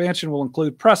expansion will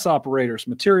include press operators,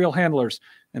 material handlers,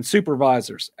 and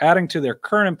supervisors, adding to their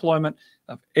current employment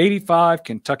of 85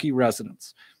 Kentucky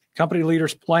residents. Company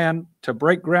leaders plan to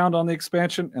break ground on the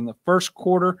expansion in the first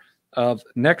quarter of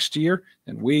next year,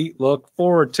 and we look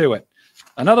forward to it.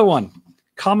 Another one,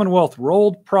 Commonwealth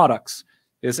Rolled Products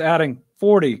is adding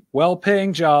 40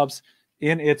 well-paying jobs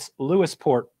in its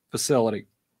Lewisport facility.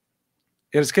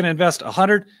 It is going to invest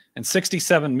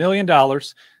 $167 million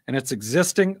in its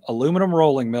existing aluminum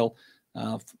rolling mill,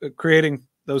 creating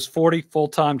those 40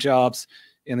 full-time jobs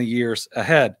in the years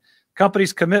ahead.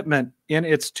 Company's commitment in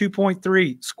its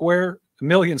 2.3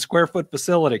 million square foot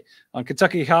facility on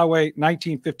Kentucky Highway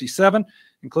 1957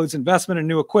 includes investment in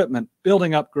new equipment,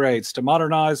 building upgrades to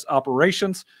modernize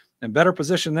operations and better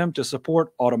position them to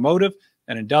support automotive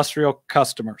and industrial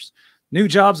customers. New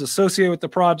jobs associated with the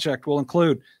project will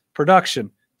include production,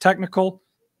 technical,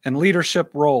 and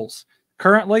leadership roles.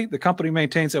 Currently, the company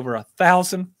maintains over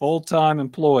 1,000 full-time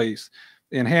employees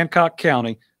in Hancock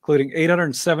County, including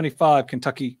 875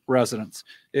 Kentucky residents.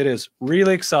 It is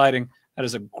really exciting. That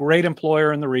is a great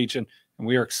employer in the region, and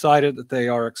we are excited that they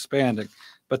are expanding.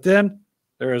 But then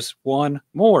there is one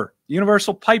more.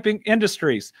 Universal Piping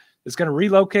Industries is going to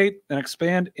relocate and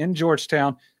expand in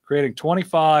Georgetown, creating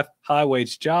 25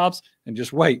 high-wage jobs. And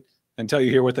just wait until you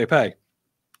hear what they pay.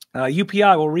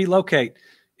 UPI will relocate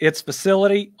its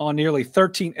facility on nearly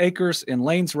 13 acres in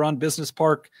Lanes Run Business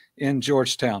Park in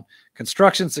Georgetown.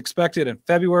 Construction is expected in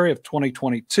February of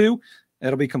 2022.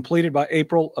 It'll be completed by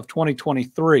April of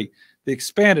 2023. The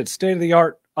expanded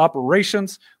state-of-the-art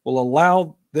operations will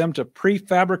allow them to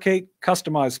prefabricate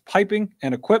customized piping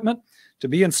and equipment to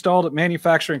be installed at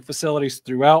manufacturing facilities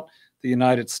throughout the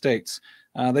United States.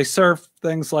 They serve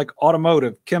things like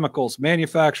automotive, chemicals,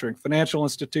 manufacturing, financial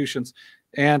institutions,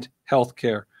 and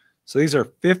healthcare. So these are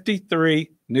 53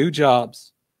 new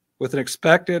jobs with an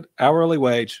expected hourly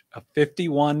wage of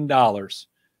 $51,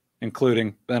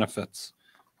 including benefits.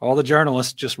 All the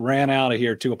journalists just ran out of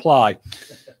here to apply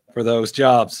for those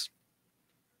jobs.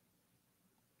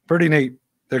 Pretty neat.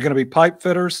 They're going to be pipe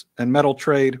fitters and metal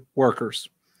trade workers.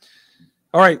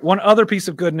 All right, one other piece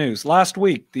of good news. Last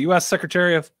week, the U.S.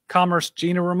 Secretary of Commerce,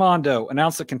 Gina Raimondo,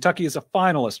 announced that Kentucky is a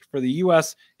finalist for the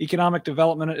U.S. Economic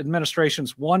Development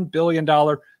Administration's $1 billion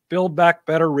Build Back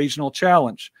Better Regional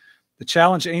Challenge. The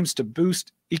challenge aims to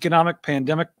boost economic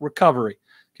pandemic recovery.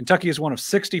 Kentucky is one of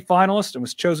 60 finalists and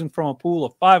was chosen from a pool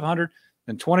of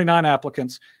 529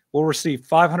 applicants. We'll receive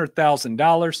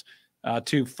 $500,000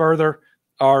 to further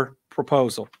our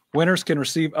proposal. Winners can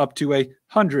receive up to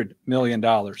 $100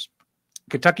 million.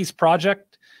 Kentucky's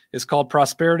project is called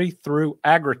Prosperity Through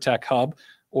Agritech Hub,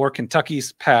 or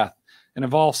Kentucky's Path, and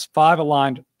involves 5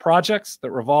 aligned projects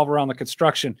that revolve around the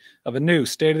construction of a new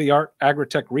state-of-the-art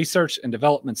agritech research and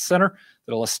development center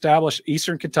that will establish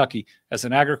Eastern Kentucky as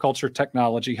an agriculture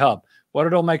technology hub. What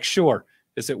it'll make sure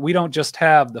is that we don't just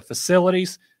have the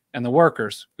facilities and the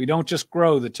workers. We don't just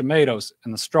grow the tomatoes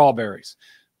and the strawberries,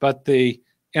 but the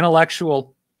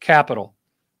intellectual capital,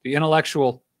 the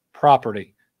intellectual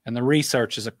property, and the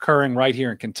research is occurring right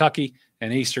here in Kentucky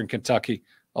and Eastern Kentucky,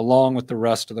 along with the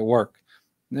rest of the work.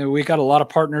 We got a lot of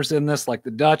partners in this, like the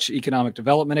Dutch economic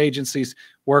development agencies,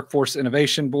 workforce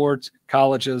innovation boards,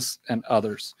 colleges, and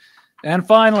others. And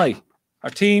finally,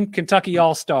 our team, Kentucky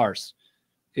All-Stars,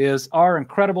 is our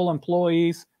incredible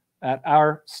employees at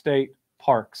our state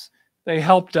parks. They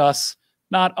helped us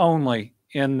not only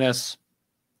in this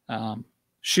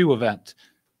shoe event.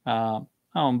 Oh,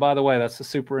 and by the way, that's the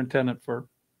superintendent for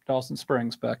Dawson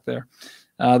Springs back there.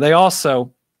 They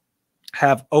also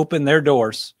have opened their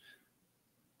doors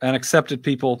and accepted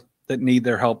people that need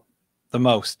their help the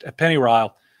most. At Penny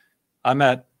Ryle, I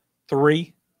met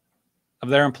 3 of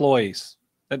their employees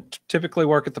that typically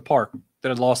work at the park that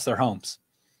had lost their homes.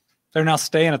 They're now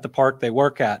staying at the park they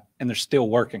work at, and they're still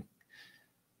working.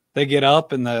 They get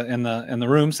up in the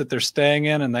rooms that they're staying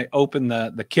in, and they open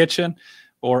the kitchen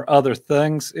or other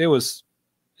things. It was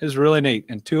really neat.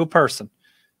 And to a person,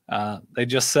 they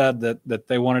just said that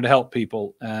they wanted to help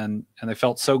people, and they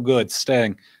felt so good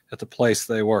staying at the place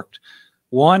they worked.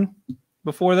 One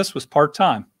before this was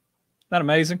part-time. Isn't that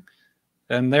amazing?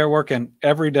 And they're working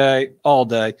every day, all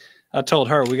day. I told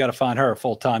her we got to find her a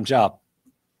full-time job.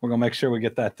 We're going to make sure we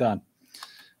get that done.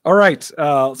 All right,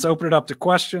 let's open it up to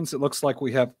questions. It looks like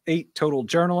we have 8 total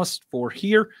journalists, 4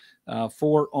 here,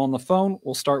 4 on the phone.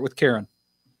 We'll start with Karen.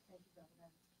 Thank you,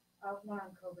 Governor. One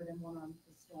on COVID and one on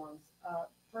the storms.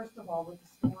 First of all, with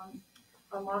the storms,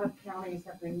 a lot of counties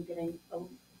have been getting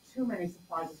too many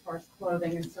supplies as far as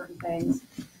clothing and certain things.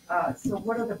 So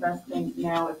what are the best things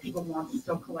now if people want to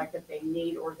still collect if they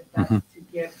need, or is it best to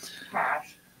give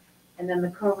cash? And then the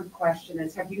COVID question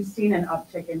is, have you seen an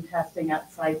uptick in testing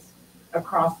at sites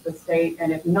across the state?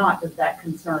 And if not, does that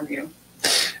concern you?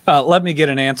 Let me get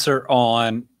an answer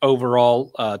on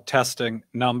overall testing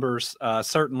numbers.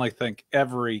 Certainly think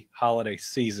every holiday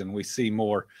season we see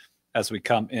more as we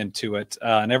come into it.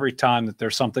 And every time that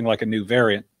there's something like a new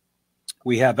variant,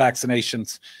 we have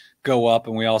vaccinations go up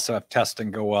and we also have testing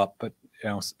go up. But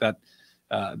that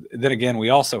then again, we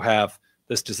also have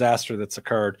this disaster that's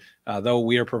occurred, though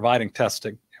we are providing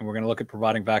testing and we're going to look at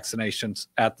providing vaccinations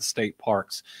at the state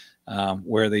parks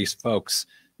where these folks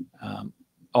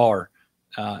are.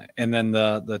 And then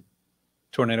the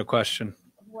tornado question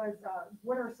was,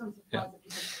 what are some supplies that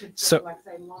you could so like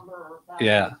say lumber or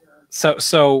yeah.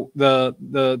 So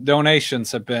the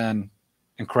donations have been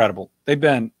incredible. They've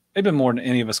been more than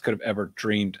any of us could have ever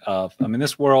dreamed of. I mean,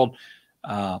 this world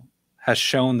has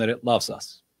shown that it loves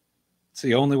us. It's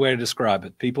the only way to describe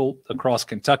it. People across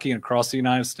Kentucky and across the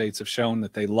United States have shown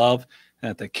that they love and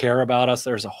that they care about us.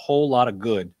 There's a whole lot of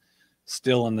good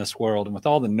still in this world. And with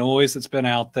all the noise that's been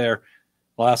out there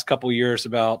the last couple of years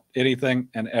about anything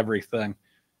and everything,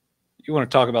 you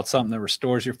want to talk about something that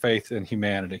restores your faith in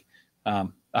humanity. I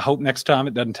hope next time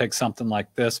it doesn't take something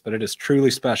like this, but it is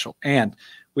truly special. And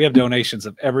we have donations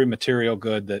of every material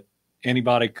good that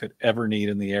anybody could ever need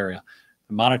in the area.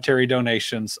 The monetary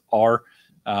donations are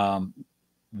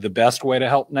the best way to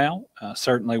help now.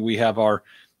 Certainly we have our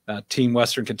Team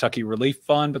Western Kentucky Relief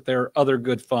Fund, but there are other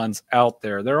good funds out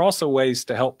there. There are also ways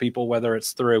to help people, whether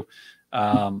it's through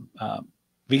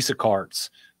Visa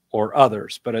cards or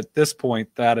others. But at this point,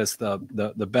 that is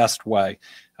the best way.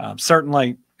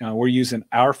 Certainly, we're using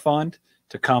our fund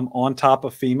to come on top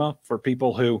of FEMA for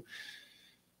people who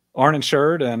aren't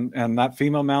insured, and that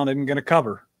FEMA amount isn't going to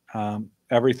cover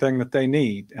everything that they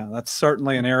need. That's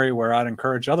certainly an area where I'd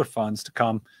encourage other funds to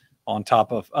come on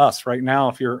top of us. Right now,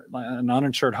 if you're an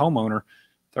uninsured homeowner,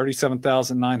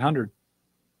 $37,900, and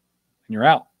you're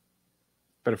out.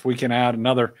 But if we can add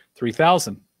another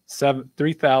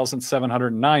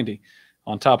 $3,790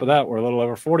 on top of that, we're a little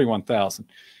over $41,000.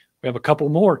 We have a couple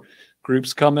more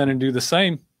groups come in and do the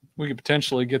same. We could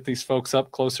potentially get these folks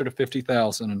up closer to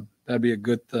 50,000, and that'd be a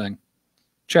good thing.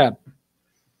 Chad.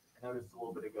 I noticed a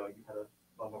little bit ago you had a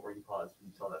moment where you paused when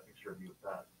you saw that picture of you with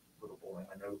that little boy.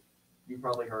 I know you've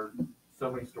probably heard so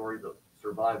many stories of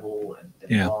survival and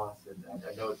loss, and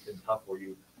I know it's been tough for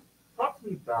you. Talk to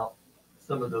me about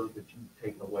some of those that you've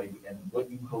taken away and what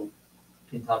you hope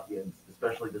Kentuckians,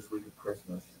 especially this week of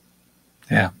Christmas,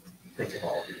 think of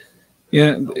all of these.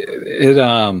 Yeah,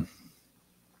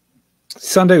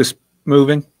 Sunday was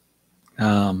moving.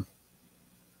 I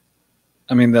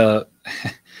mean,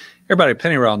 everybody at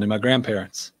Pennyroyal knew my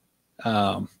grandparents.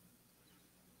 And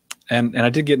I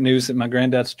did get news that my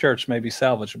granddad's church may be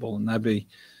salvageable, and that'd be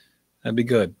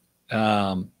good. These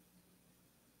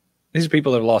are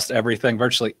people that have lost everything.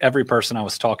 Virtually every person I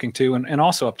was talking to, and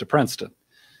also up to Princeton,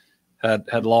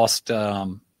 had lost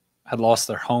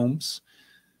their homes.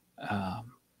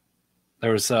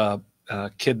 There was a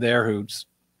kid there whose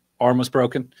arm was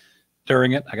broken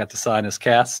during it. I got to sign his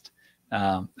cast,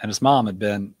 and his mom had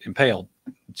been impaled.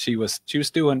 She was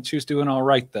doing all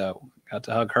right though. Got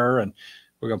to hug her, and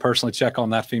we're going to personally check on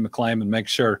that FEMA claim and make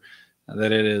sure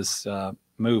that it is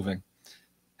moving.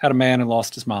 Had a man who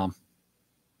lost his mom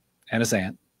and his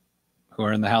aunt, who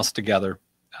are in the house together.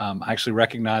 I actually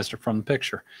recognized her from the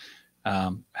picture.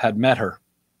 Had met her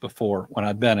before when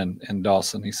I'd been in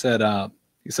Dawson. He said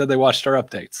they watched our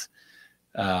updates,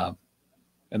 and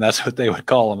that's what they would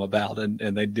call them about,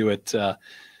 and they do it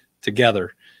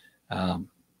together.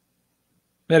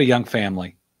 We had a young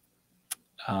family.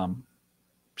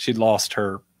 She'd lost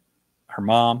her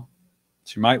mom.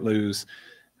 She might lose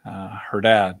her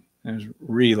dad. It was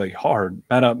really hard.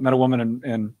 Met a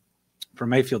woman from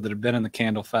Mayfield that had been in the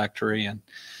candle factory, and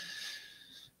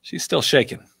she's still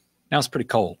shaking. Now it's pretty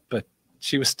cold, but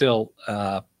she was still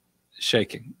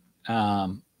shaking. But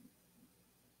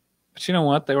you know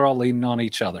what? They were all leaning on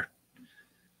each other.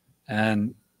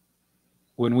 And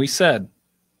when we said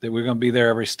that we're going to be there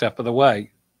every step of the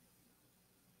way,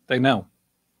 they know.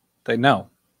 They know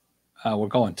we're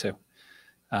going to.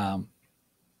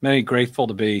 Many grateful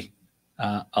to be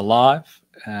alive,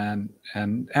 and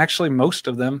actually most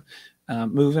of them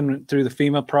moving through the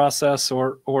FEMA process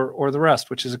or the rest,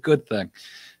 which is a good thing.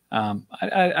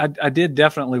 I did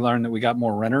definitely learn that we got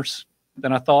more renters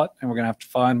than I thought, and we're going to have to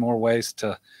find more ways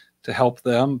to help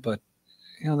them. But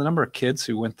the number of kids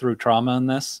who went through trauma in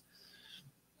this,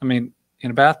 I mean,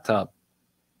 in a bathtub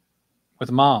with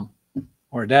a mom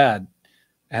or a dad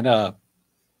and a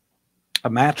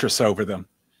mattress over them,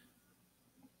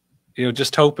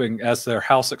 just hoping as their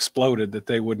house exploded that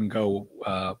they wouldn't go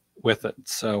with it.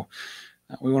 So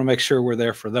we want to make sure we're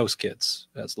there for those kids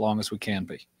as long as we can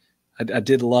be. I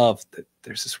did love that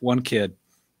there's this one kid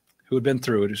who had been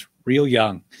through it, was real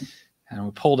young, and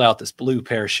we pulled out this blue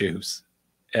pair of shoes,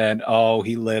 and oh,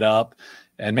 he lit up.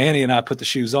 And Manny and I put the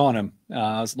shoes on him.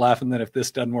 I was laughing that if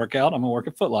this doesn't work out, I'm gonna work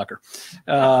at Foot Locker.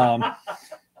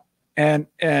 And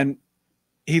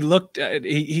he looked at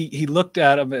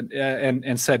him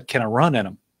and said, "Can I run in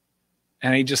them?"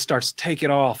 And he just starts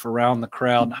taking off around the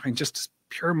crowd. I mean, just a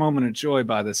pure moment of joy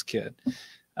by this kid.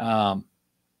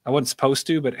 I wasn't supposed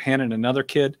to, but handing another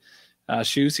kid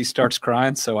shoes, he starts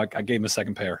crying. So I gave him a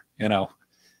second pair. You know,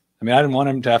 I mean, I didn't want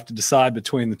him to have to decide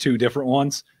between the two different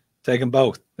ones. Take them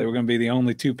both. They were going to be the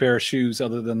only two pair of shoes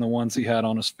other than the ones he had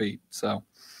on his feet. So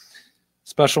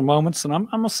special moments, and I'm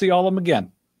going to see all of them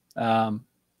again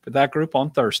for that group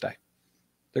on Thursday.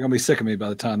 They're going to be sick of me by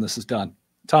the time this is done.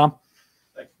 Tom?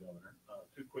 Thanks, Governor.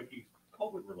 Two quickies,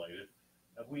 COVID related.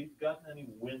 Have we gotten any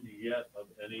wind yet of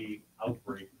any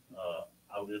outbreak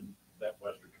out in that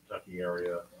Western Kentucky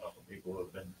area for people who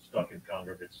have been stuck in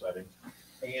congregate settings?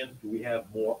 And do we have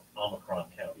more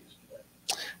Omicron counties today?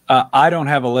 I don't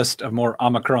have a list of more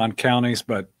Omicron counties,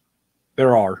 but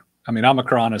there are. I mean,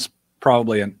 Omicron is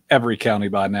probably in every county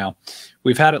by now.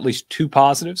 We've had at least 2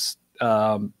 positives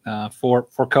for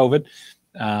COVID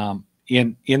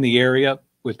in the area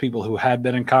with people who had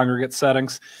been in congregate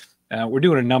settings. We're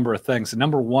doing a number of things. The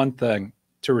number one thing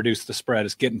to reduce the spread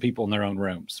is getting people in their own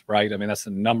rooms, right? I mean, that's the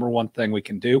number one thing we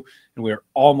can do, and we're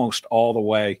almost all the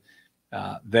way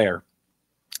there.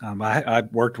 I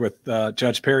worked with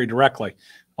Judge Perry directly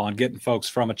on getting folks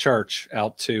from a church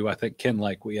out to, I think,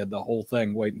 Kinlake. We had the whole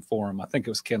thing waiting for them. I think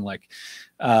it was Kinlake.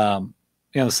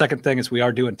 The second thing is we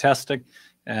are doing testing,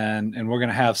 and we're going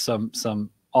to have some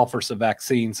offers of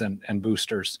vaccines and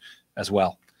boosters as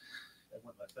well.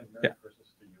 Merry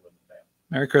Christmas to you and the family.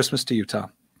 Merry Christmas to you,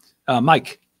 Tom.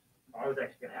 Mike. I was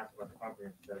actually going to ask about the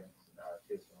congregate settings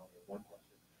too, so I only have one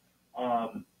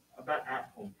question. About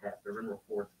at-home tests, there have been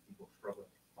reports of people struggling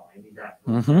to find these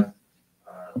at-home tests.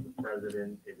 The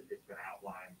president is going to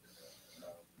outline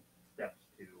steps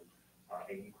to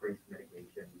increase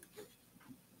mitigation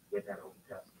with at-home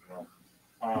tests as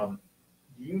well.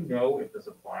 Do you know if the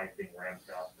supply is being ramped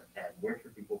up, and where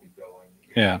should people be going?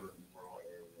 Yeah.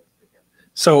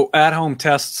 So at-home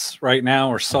tests right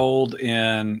now are sold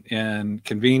in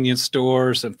convenience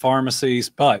stores and pharmacies,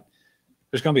 but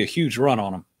there's going to be a huge run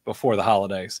on them before the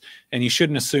holidays. And you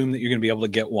shouldn't assume that you're going to be able to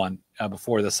get one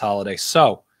before this holiday.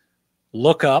 So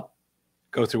look up,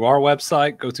 go through our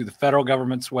website, go through the federal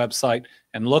government's website,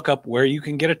 and look up where you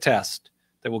can get a test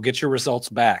that will get your results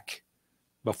back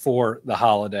before the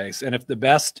holidays. And if the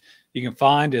best you can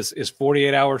find is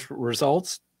 48 hours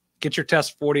results, get your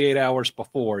test 48 hours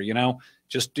before,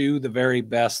 just do the very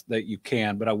best that you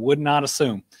can. But I would not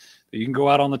assume that you can go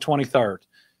out on the 23rd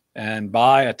and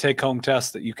buy a take-home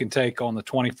test that you can take on the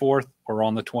 24th or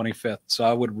on the 25th. So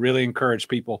I would really encourage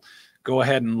people, go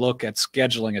ahead and look at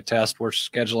scheduling a test. We're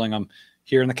scheduling them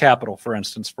here in the Capitol, for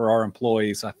instance, for our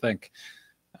employees. I think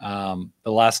the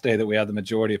last day that we have the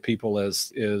majority of people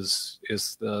is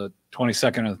the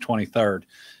 22nd or the 23rd.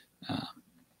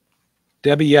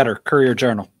 Debbie Yetter,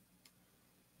 Courier-Journal.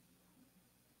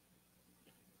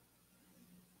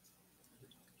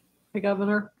 Hey,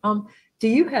 Governor. Do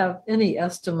you have any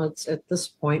estimates at this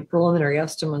point, preliminary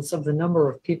estimates of the number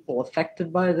of people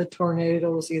affected by the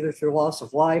tornadoes, either through loss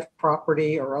of life,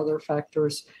 property, or other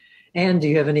factors? And do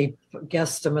you have any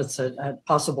guesstimates at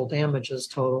possible damages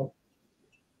total?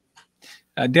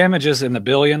 Damages in the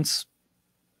billions,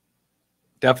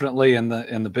 definitely in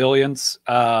the billions.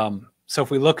 So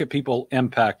if we look at people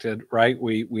impacted, right,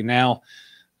 we now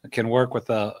can work with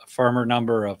a firmer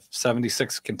number of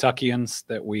 76 Kentuckians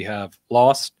that we have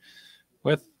lost,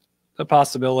 with the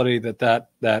possibility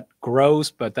that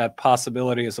grows, but that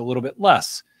possibility is a little bit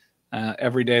less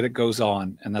every day that goes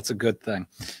on, and that's a good thing.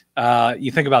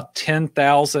 You think about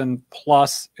 10,000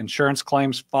 plus insurance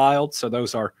claims filed, so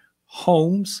those are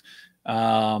homes,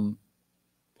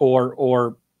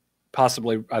 or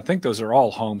possibly, I think those are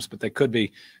all homes, but they could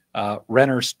be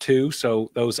renters too, so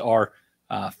those are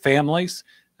families.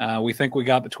 We think we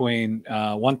got between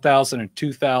 1,000 and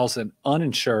 2,000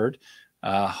 uninsured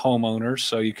homeowners,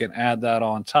 so you can add that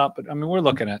on top. But I mean, we're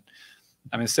looking at,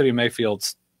 the city of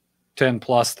Mayfield's 10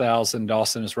 plus thousand.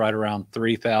 Dawson is right around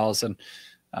 3,000.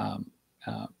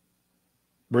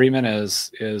 Bremen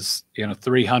is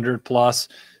 300 plus.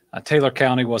 Taylor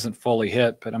County wasn't fully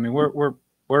hit, but I mean, we're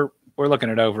looking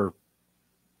at over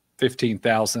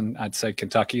 15,000, I'd say,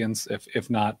 Kentuckians, if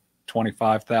not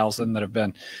 25,000 that have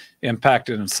been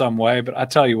impacted in some way. But I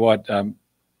tell you what, a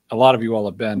lot of you all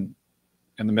have been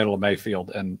in the middle of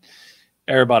Mayfield, and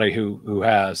everybody who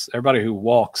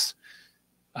walks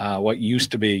what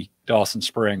used to be Dawson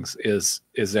Springs is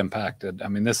impacted. I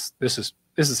mean, this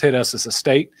has hit us as a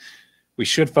state. We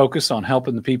should focus on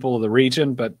helping the people of the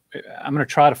region, but I'm going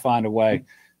to try to find a way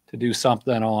to do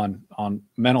something on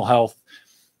mental health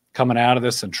coming out of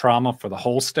this and trauma for the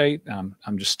whole state.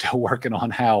 I'm just still working on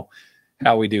how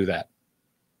we do that.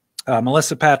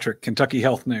 Melissa Patrick, Kentucky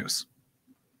Health News.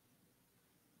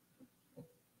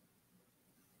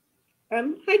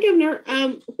 Hi, Governor.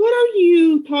 What are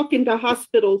you talking to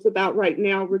hospitals about right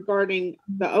now regarding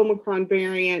the Omicron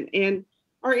variant? And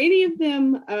are any of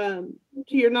them, to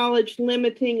your knowledge,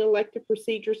 limiting elective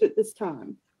procedures at this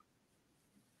time?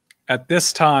 At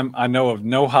this time, I know of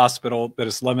no hospital that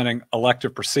is limiting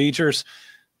elective procedures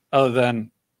other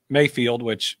than Mayfield,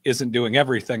 which isn't doing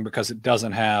everything because it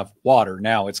doesn't have water.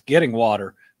 Now it's getting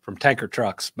water from tanker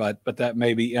trucks, but that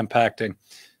may be impacting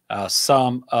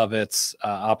some of its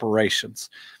operations.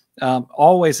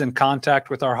 Always in contact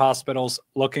with our hospitals,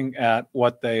 looking at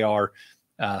what they are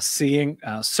seeing.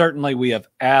 Certainly, we have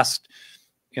asked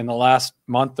in the last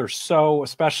month or so,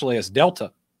 especially as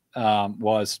Delta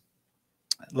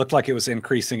looked like it was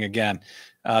increasing again,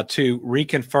 to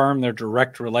reconfirm their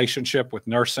direct relationship with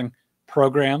nursing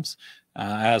programs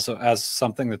as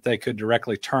something that they could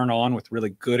directly turn on with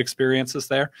really good experiences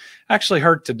there. I actually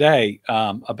heard today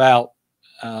about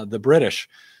the British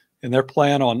and their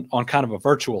plan on kind of a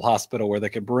virtual hospital where they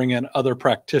could bring in other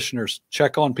practitioners,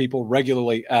 check on people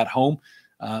regularly at home.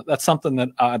 That's something that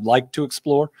I'd like to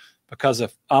explore, because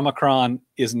if Omicron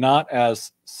is not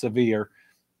as severe,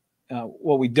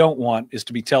 what we don't want is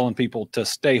to be telling people to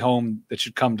stay home that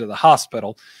should come to the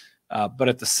hospital. But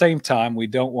at the same time, we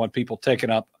don't want people taking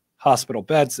up hospital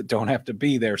beds that don't have to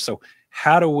be there. So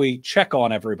how do we check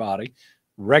on everybody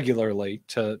regularly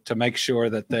to make sure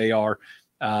that they are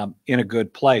in a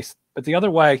good place? But the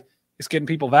other way is getting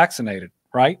people vaccinated,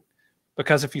 right?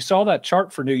 Because if you saw that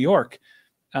chart for New York,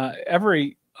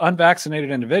 every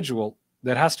unvaccinated individual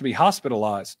that has to be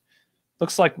hospitalized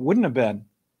looks like wouldn't have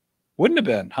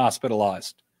been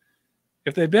hospitalized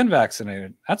if they'd been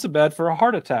vaccinated. That's a bed for a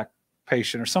heart attack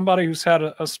patient or somebody who's had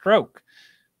a stroke,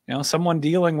 someone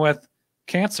dealing with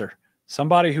cancer,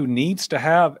 somebody who needs to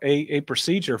have a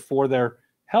procedure for their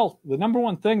health. The number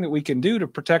one thing that we can do to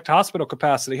protect hospital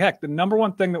capacity, the number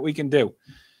one thing that we can do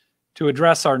to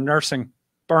address our nursing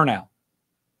burnout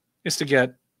is to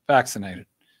get vaccinated.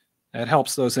 It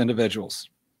helps those individuals.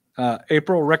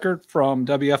 April Rickard from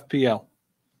WFPL.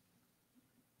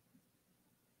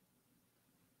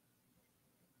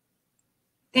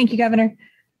 Thank you, Governor.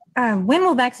 When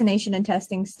will vaccination and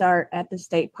testing start at the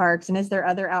state parks, and is there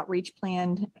other outreach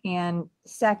planned? And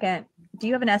second, do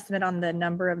you have an estimate on the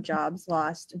number of jobs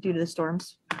lost due to the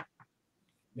storms?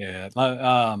 Yeah,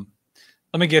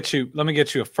 let me get you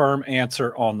a firm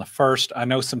answer on the first. I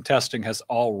know some testing has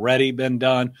already been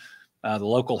done. The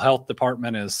local health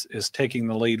department is taking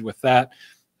the lead with that.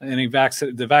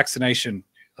 The vaccination,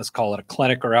 let's call it a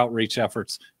clinic or outreach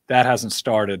efforts, that hasn't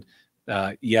started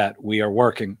yet. We are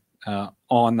working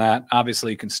on that.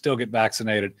 Obviously, you can still get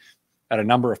vaccinated at a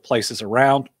number of places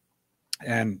around.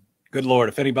 And good Lord,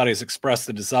 if anybody has expressed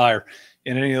the desire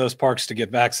in any of those parks to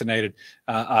get vaccinated,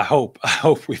 I hope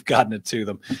we've gotten it to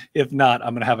them. If not,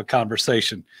 I'm going to have a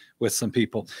conversation with some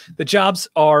people. The jobs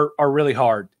are really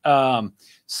hard.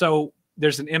 So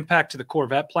there's an impact to the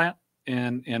Corvette plant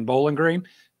in Bowling Green.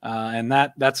 And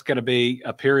that's going to be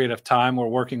a period of time. We're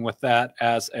working with that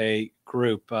as a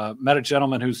group. Met a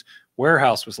gentleman whose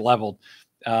warehouse was leveled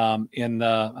in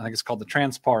the, I think it's called the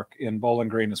Trans Park in Bowling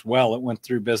Green as well. It went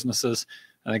through businesses.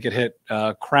 I think it hit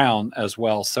Crown as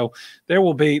well. So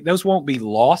those won't be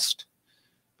lost,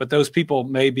 but those people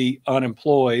may be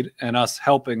unemployed and us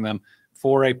helping them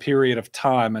for a period of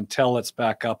time until it's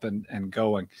back up and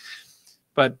going.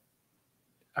 But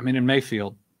I mean, in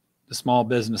Mayfield, the small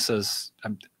businesses,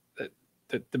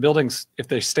 the buildings, if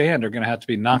they stand, are going to have to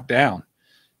be knocked down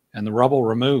and the rubble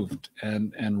removed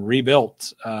and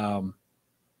rebuilt to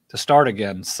start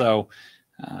again. So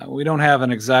we don't have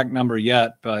an exact number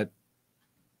yet, but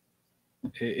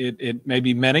it may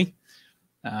be many.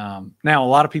 Now, a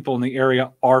lot of people in the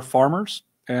area are farmers,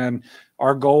 and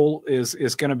our goal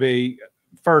is going to be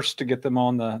first to get them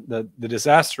on the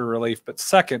disaster relief, but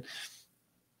second,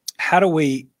 how do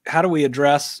we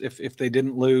address if they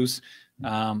didn't lose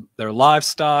their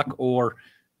livestock or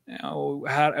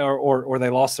or they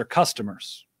lost their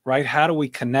customers, right? How do we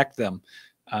connect them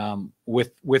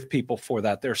with people for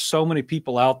that? There's so many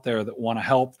people out there that want to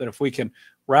help, that if we can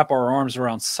wrap our arms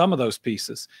around some of those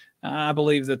pieces, I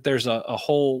believe that there's a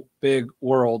whole big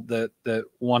world that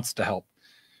wants to help.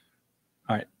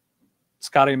 All right.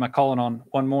 Scotty, am I calling on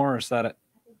one more? Or is that it?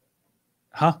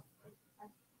 Huh?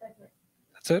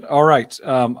 That's it. All right.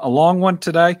 A long one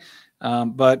today,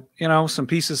 but some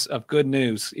pieces of good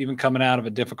news, even coming out of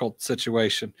a difficult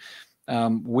situation.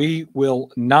 We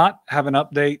will not have an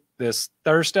update this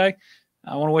Thursday.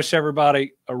 I want to wish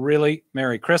everybody a really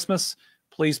Merry Christmas.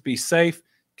 Please be safe.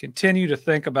 Continue to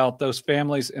think about those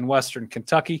families in Western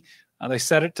Kentucky. They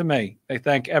said it to me. They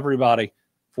thank everybody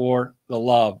for the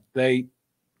love. They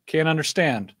can't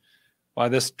understand why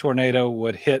this tornado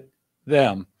would hit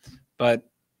them, but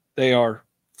they are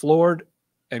floored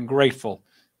and grateful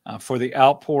for the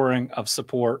outpouring of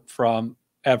support from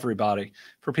everybody,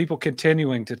 for people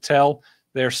continuing to tell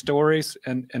their stories,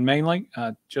 and mainly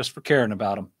just for caring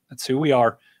about them. That's who we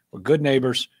are. We're good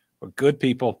neighbors. We're good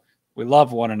people. We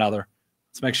love one another.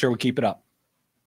 Let's make sure we keep it up.